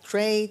at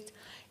trade,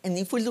 and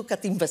if we look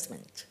at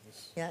investment,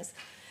 yes,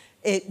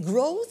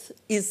 growth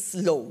is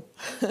low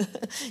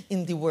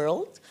in the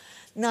world.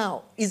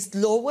 Now, it's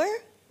lower,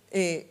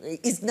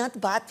 it's not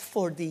bad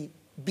for the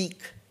big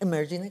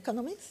emerging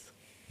economies.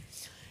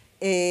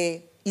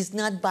 It's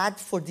not bad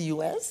for the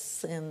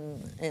US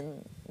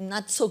and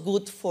not so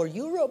good for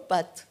Europe,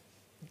 but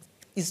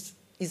it's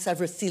a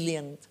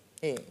resilient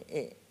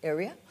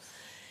area.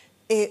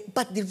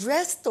 But the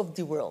rest of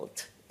the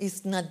world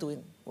is not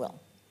doing well.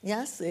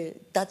 Yes,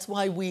 that's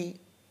why we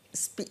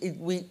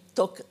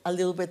talk a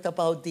little bit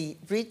about the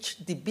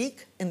rich, the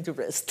big, and the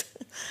rest.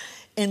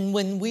 And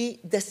when we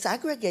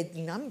disaggregate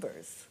the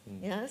numbers,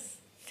 yes,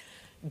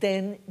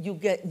 then you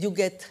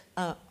get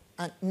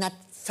not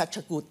such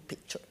a good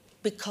picture,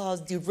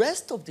 because the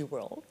rest of the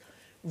world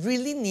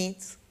really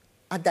needs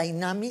a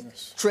dynamic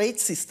trade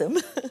system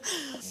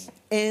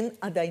and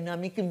a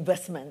dynamic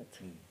investment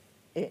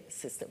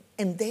system.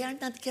 And they are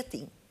not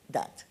getting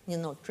that.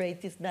 Trade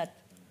is not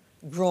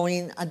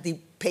growing at the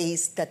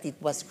pace that it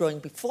was growing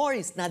before.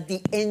 It's not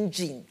the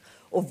engine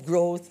of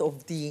growth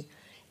of the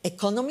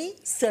economy.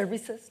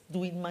 Services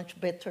doing much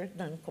better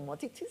than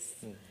commodities.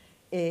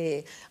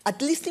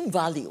 At least in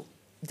value,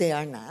 they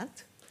are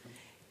not.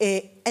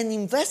 An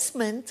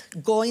investment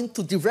going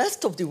to the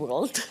rest of the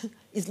world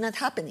is not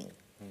happening.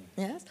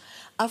 Yes?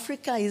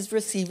 Africa is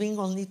receiving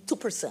only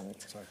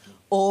 2%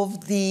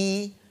 of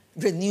the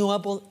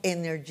renewable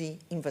energy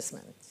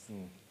investments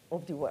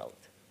of the world.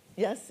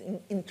 Yes,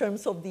 in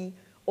terms of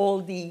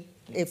all the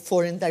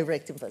foreign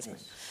direct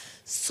investment.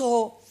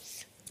 So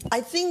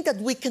I think that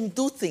we can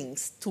do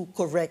things to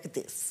correct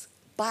this.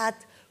 But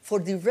for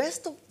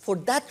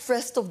that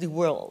rest of the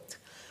world,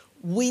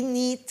 we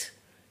need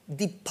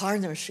the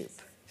partnership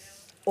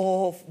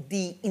of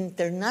the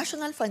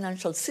international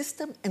financial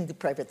system and the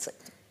private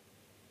sector.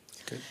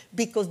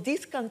 Because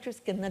these countries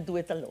cannot do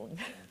it alone.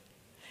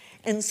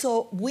 And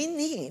so we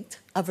need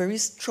a very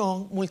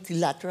strong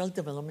multilateral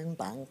development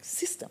bank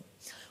system.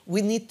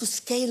 We need to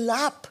scale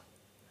up,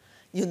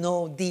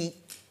 the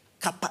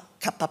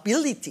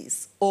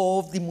capabilities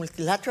of the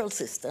multilateral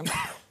system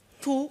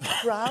to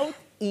crowd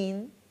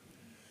in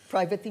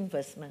private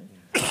investment.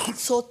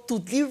 So to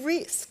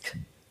de-risk,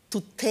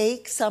 to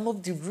take some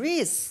of the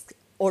risk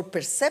or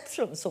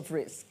perceptions of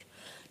risk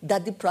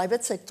that the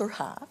private sector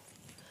have,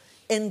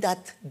 and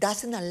that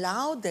doesn't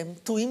allow them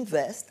to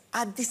invest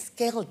at the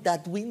scale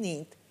that we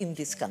need in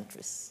these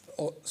countries.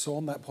 So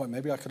on that point,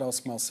 maybe I could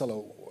ask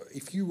Marcelo,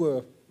 if you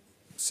were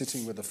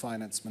sitting with the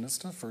finance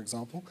minister, for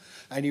example,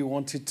 and you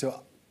wanted to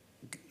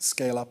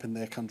scale up in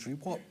their country,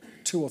 what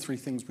 2 or 3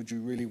 things would you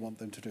really want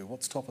them to do?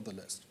 What's top of the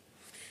list?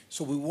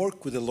 So we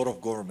work with a lot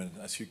of government.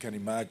 As you can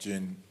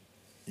imagine,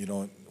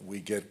 we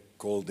get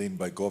called in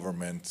by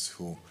governments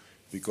who,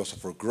 because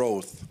of our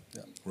growth,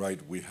 right,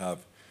 we have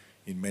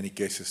in many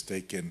cases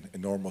taken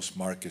enormous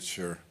market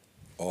share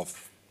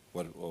of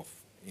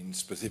in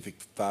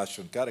specific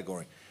fashion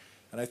category.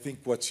 And I think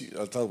what's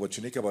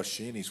unique about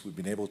Shein is we've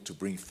been able to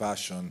bring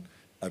fashion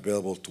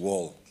available to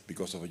all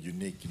because of a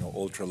unique,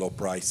 ultra low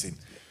pricing.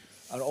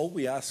 And all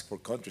we ask for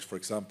countries, for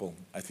example,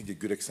 I think a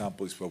good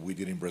example is what we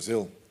did in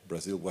Brazil.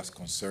 Brazil was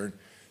concerned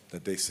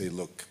that they say,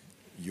 look,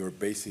 you're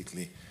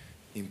basically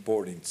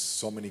importing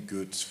so many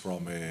goods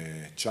from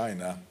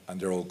China and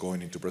they're all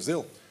going into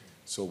Brazil.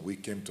 So we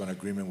came to an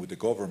agreement with the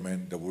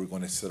government that we're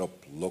going to set up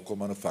local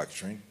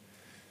manufacturing,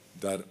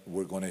 that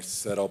we're going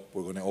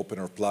to open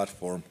our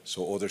platform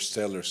so other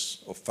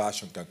sellers of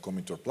fashion can come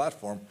into our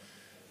platform.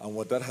 And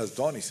what that has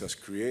done is has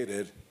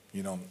created,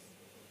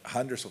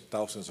 hundreds of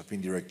thousands of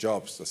indirect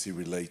jobs as it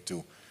relate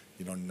to,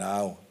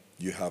 now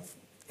you have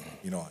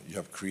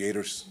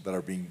creators that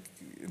are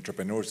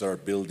entrepreneurs that are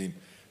building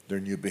their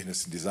new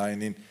business and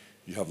designing.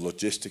 You have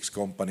logistics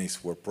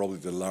companies where probably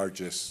the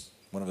largest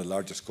one of the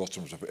largest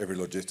customers of every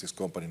logistics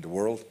company in the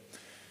world.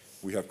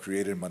 We have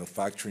created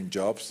manufacturing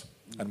jobs,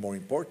 and more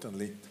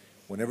importantly,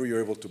 whenever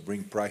you're able to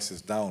bring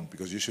prices down,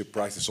 because usually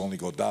prices only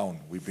go down,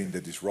 we've been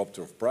the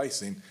disruptor of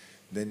pricing,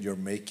 then you're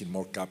making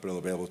more capital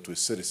available to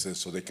citizens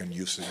so they can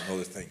use it in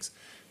other things.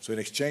 So in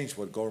exchange,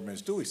 what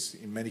governments do is,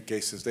 in many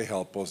cases, they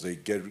help us. They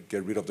get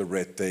rid of the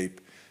red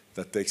tape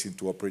that takes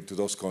into operate to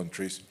those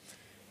countries.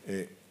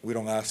 We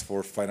don't ask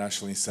for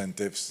financial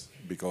incentives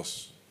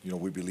because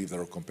we believe that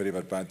our competitive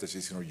advantage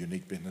is in our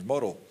unique business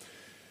model.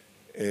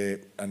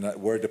 And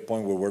we're at the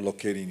point where we're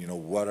locating,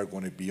 what are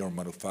going to be our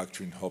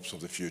manufacturing hubs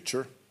of the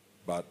future.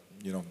 But,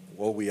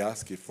 all we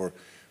ask is for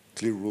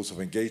clear rules of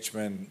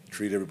engagement,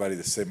 treat everybody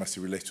the same as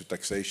it relates to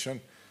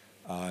taxation,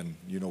 and,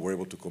 we're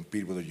able to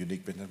compete with a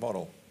unique business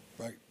model.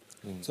 Right.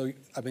 So,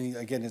 I mean,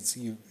 again, it's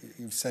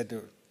you've said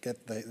to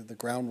get the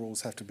ground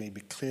rules have to be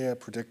clear,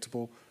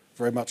 predictable,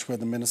 very much where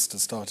the minister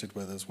started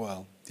with as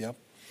well. Yeah.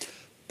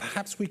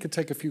 Perhaps we could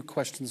take a few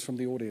questions from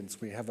the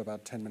audience. We have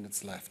about 10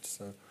 minutes left.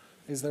 So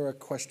is there a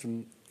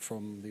question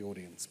from the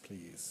audience,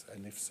 please?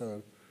 And if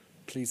so,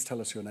 please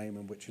tell us your name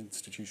and which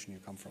institution you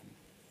come from.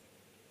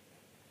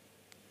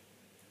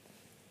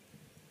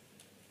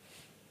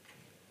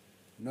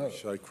 No.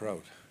 Shy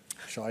crowd.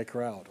 Shy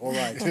crowd. All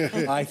right.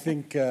 I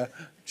think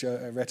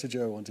Retta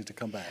Jo wanted to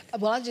come back.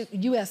 Well,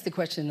 you asked the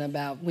question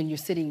about when you're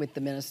sitting with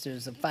the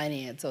ministers of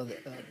finance, or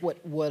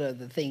what are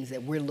the things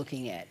that we're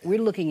looking at?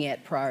 We're looking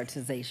at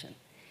prioritization.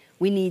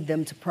 We need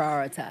them to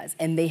prioritize,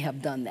 and they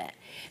have done that.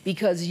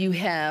 Because you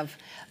have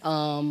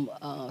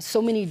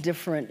so many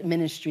different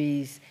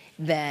ministries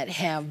that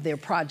have their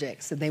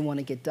projects that they want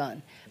to get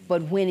done.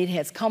 But when it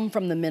has come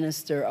from the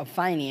Minister of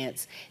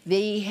Finance,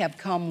 they have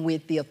come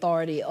with the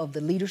authority of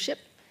the leadership.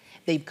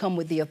 They've come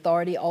with the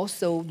authority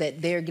also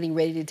that they're getting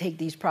ready to take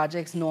these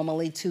projects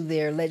normally to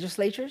their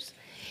legislatures.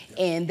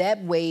 And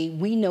that way,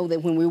 we know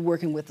that when we're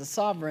working with the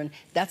sovereign,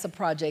 that's a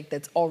project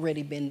that's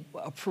already been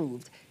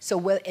approved.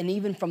 So, and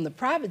even from the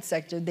private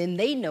sector, then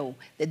they know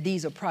that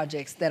these are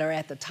projects that are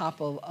at the top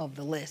of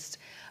the list.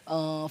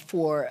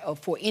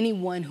 For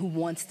anyone who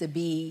wants to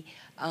be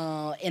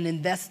an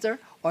investor,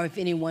 or if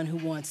anyone who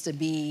wants to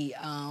be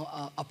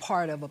a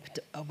part of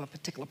a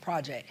particular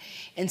project.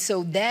 And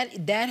so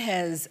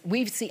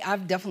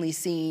I've definitely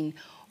seen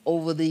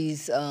over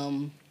these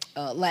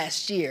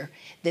last year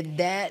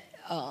that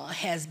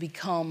has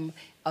become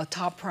a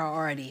top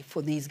priority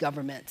for these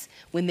governments.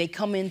 When they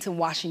come into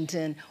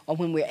Washington or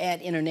when we're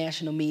at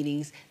international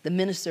meetings, the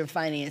Minister of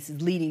Finance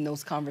is leading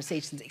those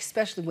conversations,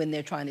 especially when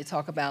they're trying to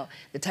talk about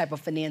the type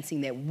of financing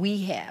that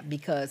we have,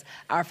 because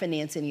our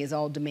financing is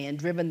all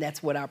demand-driven.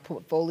 That's what our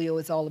portfolio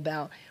is all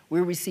about.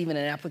 We're receiving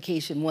an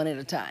application one at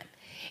a time.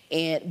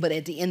 But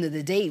at the end of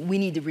the day, we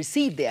need to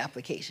receive the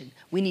application.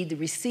 We need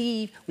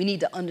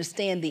to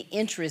understand the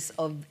interests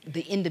of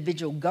the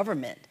individual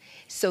government,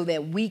 so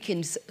that we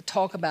can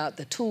talk about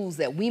the tools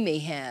that we may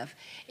have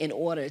in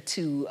order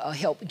to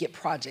help get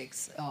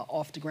projects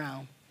off the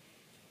ground.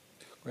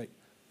 Great.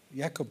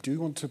 Jakob, do you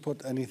want to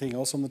put anything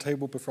else on the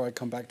table before I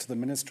come back to the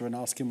minister and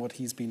ask him what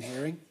he's been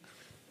hearing?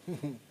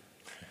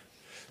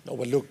 No,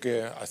 but look,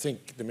 I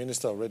think the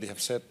minister already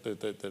have said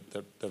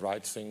the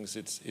right things.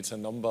 It's a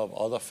number of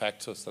other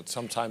factors that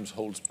sometimes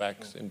holds back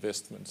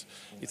investments.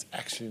 It's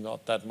actually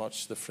not that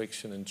much the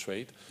friction in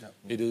trade. Yeah.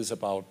 It is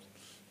about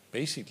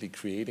basically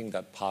creating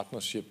that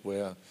partnership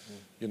where,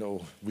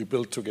 we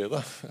build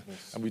together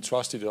and we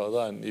trust each other,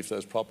 and if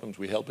there's problems,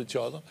 we help each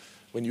other.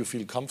 When you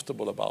feel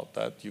comfortable about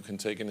that, you can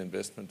take in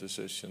investment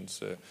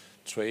decisions.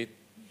 Trade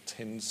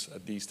tends,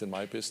 at least in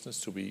my business,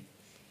 to be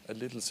a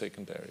little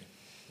secondary.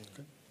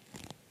 Okay.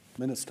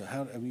 Minister,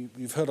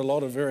 you've heard a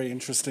lot of very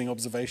interesting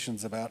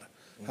observations about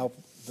how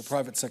the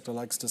private sector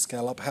likes to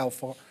scale up, how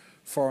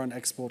foreign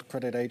export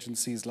credit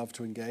agencies love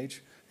to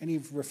engage. Any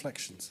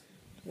reflections?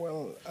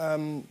 Well,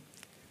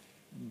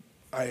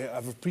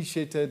 I've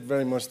appreciated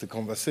very much the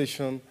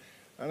conversation,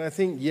 and I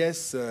think,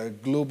 yes,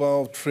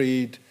 global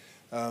trade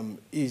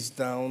is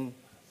down,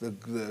 the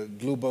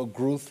global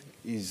growth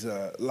is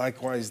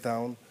likewise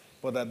down,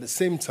 but at the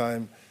same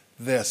time,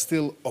 there are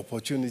still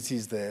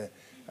opportunities there,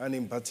 and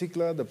in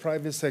particular, the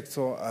private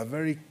sector are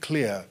very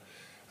clear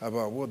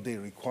about what they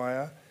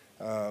require.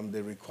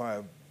 They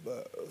require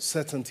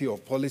certainty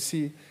of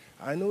policy.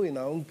 I know in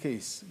our own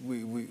case,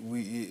 we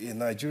in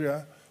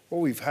Nigeria, what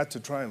we've had to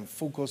try and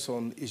focus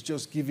on is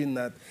just giving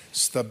that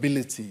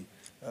stability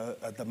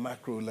at the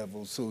macro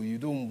level. So you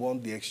don't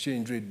want the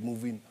exchange rate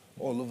moving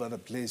all over the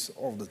place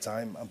all the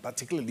time, and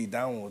particularly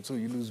downward, so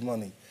you lose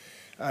money.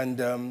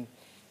 And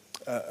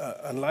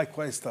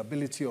likewise,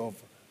 stability of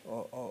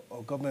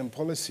government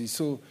policy.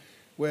 So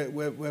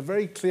we're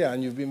very clear,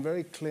 and you've been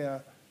very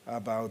clear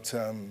about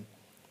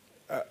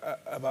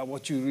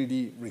what you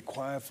really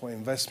require for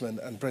investment.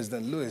 And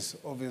President Lewis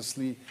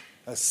obviously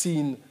has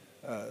seen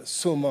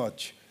so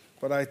much.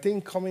 But I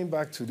think coming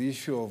back to the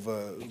issue of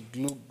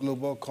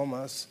global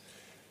commerce,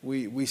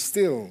 we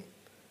still,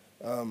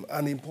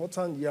 an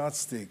important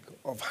yardstick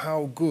of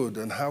how good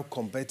and how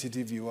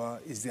competitive you are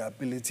is the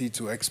ability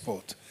to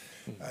export.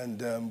 And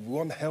we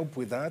want help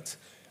with that.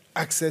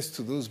 access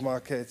to those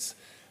markets.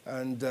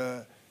 And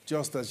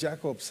just as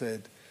Jacob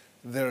said,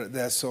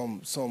 there's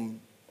some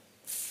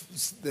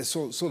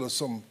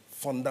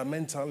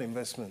fundamental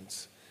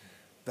investments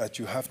that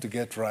you have to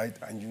get right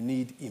and you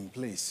need in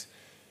place.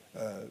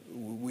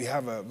 We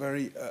have a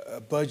very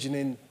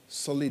burgeoning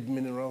solid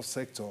mineral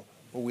sector,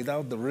 but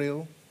without the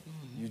rail,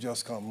 you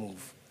just can't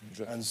move.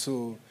 Exactly. And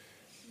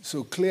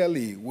so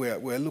clearly,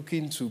 we're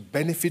looking to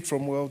benefit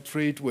from world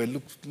trade. We're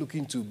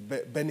looking to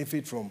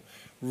benefit from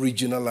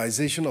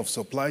regionalization of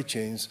supply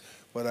chains.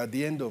 But at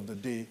the end of the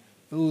day,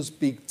 those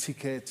big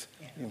ticket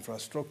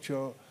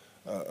infrastructure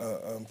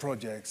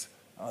projects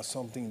are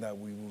something that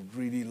we would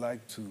really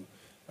like to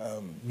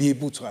be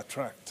able to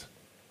attract.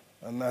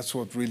 And that's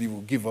what really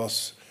will give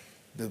us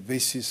the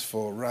basis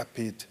for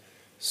rapid,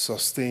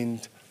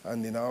 sustained,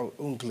 and in our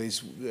own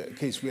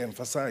case we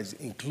emphasize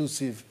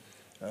inclusive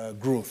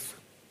growth.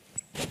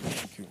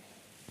 Thank you.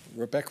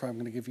 Rebecca, I'm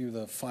going to give you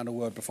the final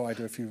word before I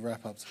do a few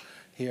wrap-ups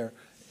here.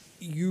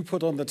 You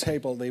put on the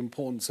table the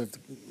importance of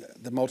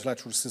the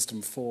multilateral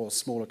system for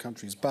smaller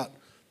countries, but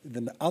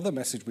the other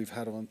message we've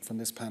had from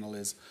this panel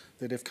is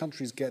that if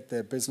countries get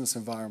their business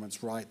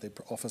environments right, they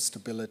offer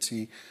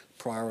stability,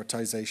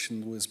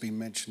 prioritization was being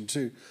mentioned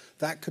too,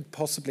 that could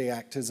possibly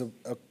act as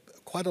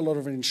quite a lot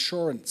of an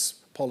insurance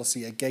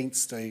policy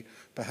against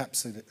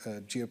perhaps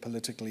a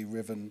geopolitically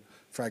riven,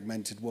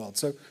 fragmented world.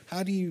 So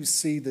how do you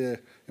see the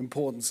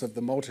importance of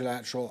the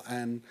multilateral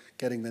and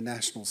getting the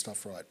national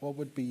stuff right? What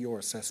would be your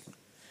assessment?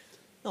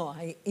 No,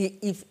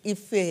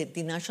 if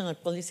the national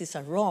policies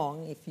are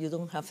wrong, if you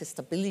don't have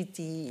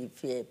stability,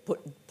 if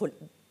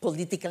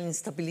political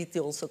instability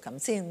also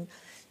comes in,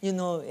 you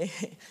know,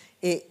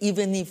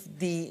 even if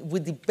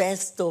with the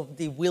best of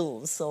the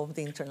wills of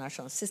the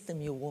international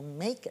system, you won't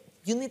make it.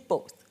 You need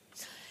both.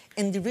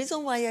 And the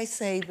reason why I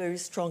say very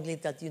strongly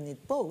that you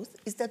need both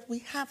is that we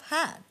have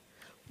had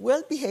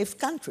well-behaved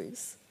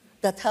countries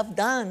that have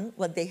done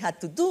what they had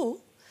to do,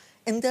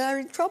 and they are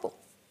in trouble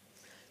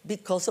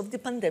because of the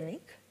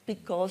pandemic,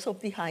 because of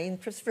the high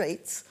interest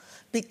rates,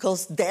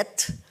 because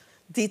debt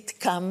did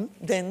come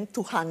then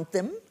to hunt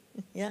them,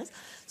 yes?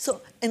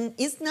 So, and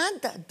it's not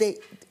that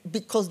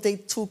because they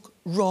took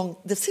wrong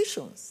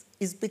decisions.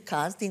 It's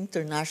because the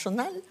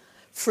international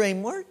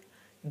framework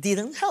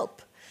didn't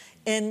help.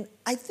 And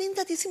I think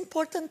that it's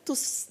important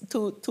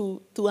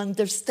to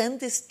understand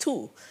this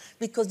too,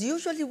 because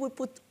usually we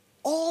put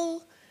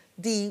all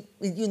the,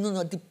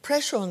 the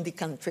pressure on the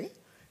country.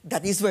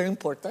 That is very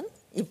important.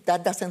 If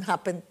that doesn't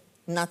happen,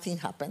 nothing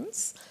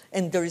happens.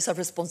 And there is a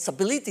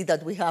responsibility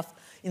that we have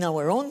in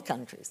our own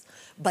countries.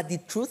 But the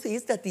truth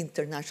is that the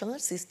international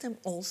system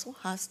also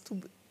has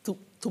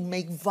to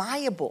make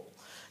viable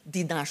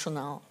the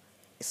national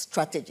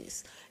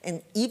strategies.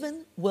 And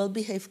even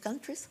well-behaved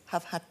countries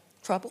have had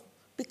trouble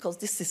because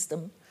the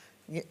system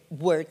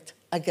worked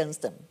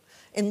against them.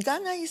 And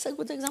Ghana is a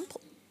good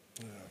example.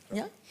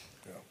 Yeah?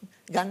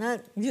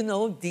 Ghana,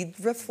 did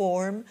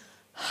reform,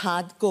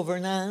 had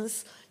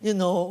governance,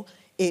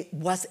 it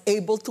was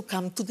able to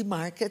come to the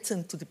markets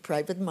and to the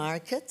private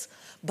markets,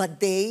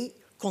 but they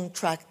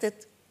contracted,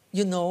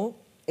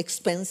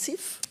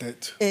 expensive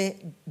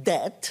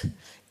debt.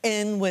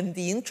 And when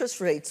the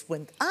interest rates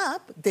went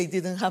up, they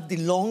didn't have the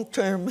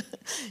long-term,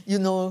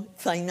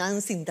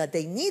 financing that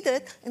they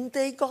needed, and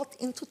they got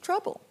into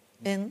trouble.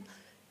 And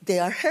they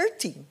are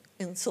hurting.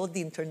 And so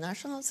the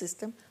international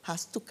system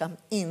has to come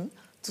in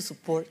to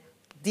support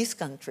these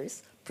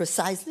countries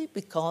precisely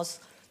because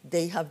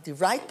they have the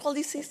right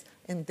policies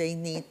and they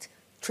need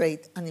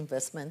trade and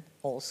investment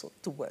also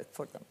to work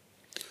for them.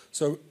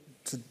 So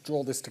to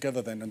draw this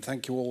together then, and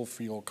thank you all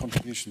for your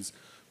contributions,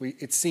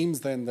 it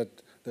seems then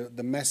that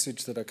the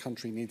message that a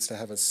country needs to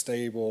have a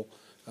stable,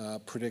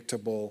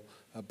 predictable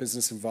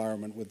business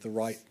environment with the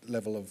right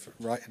level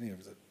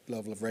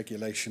of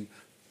regulation,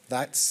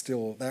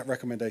 that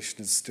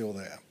recommendation is still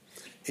there.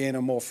 In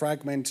a more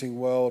fragmenting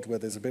world where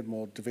there's a bit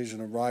more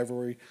division and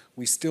rivalry,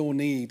 we still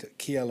need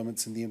key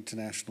elements in the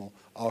international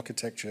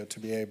architecture to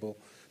be able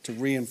to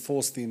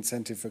reinforce the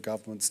incentive for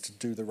governments to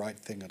do the right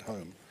thing at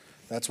home.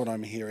 That's what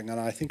I'm hearing. And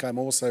I think I'm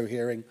also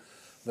hearing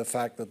the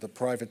fact that the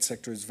private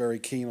sector is very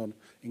keen on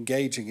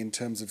engaging in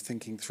terms of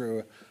thinking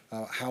through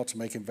how to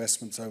make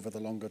investments over the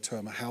longer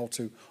term, how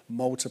to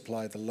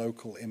multiply the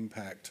local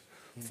impact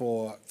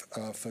for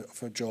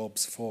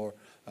jobs, for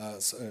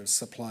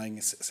supplying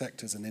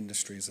sectors and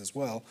industries as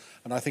well.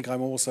 And I think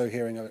I'm also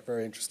hearing a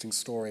very interesting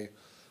story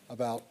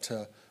about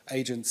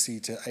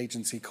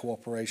agency-to-agency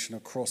cooperation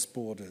across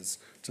borders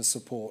to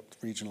support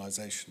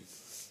regionalization.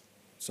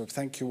 So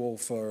thank you all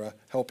for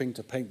helping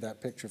to paint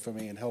that picture for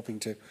me and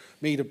helping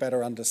me to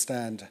better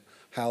understand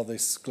how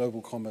this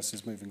global commerce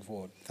is moving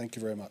forward. Thank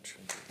you very much.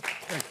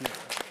 Thank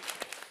you.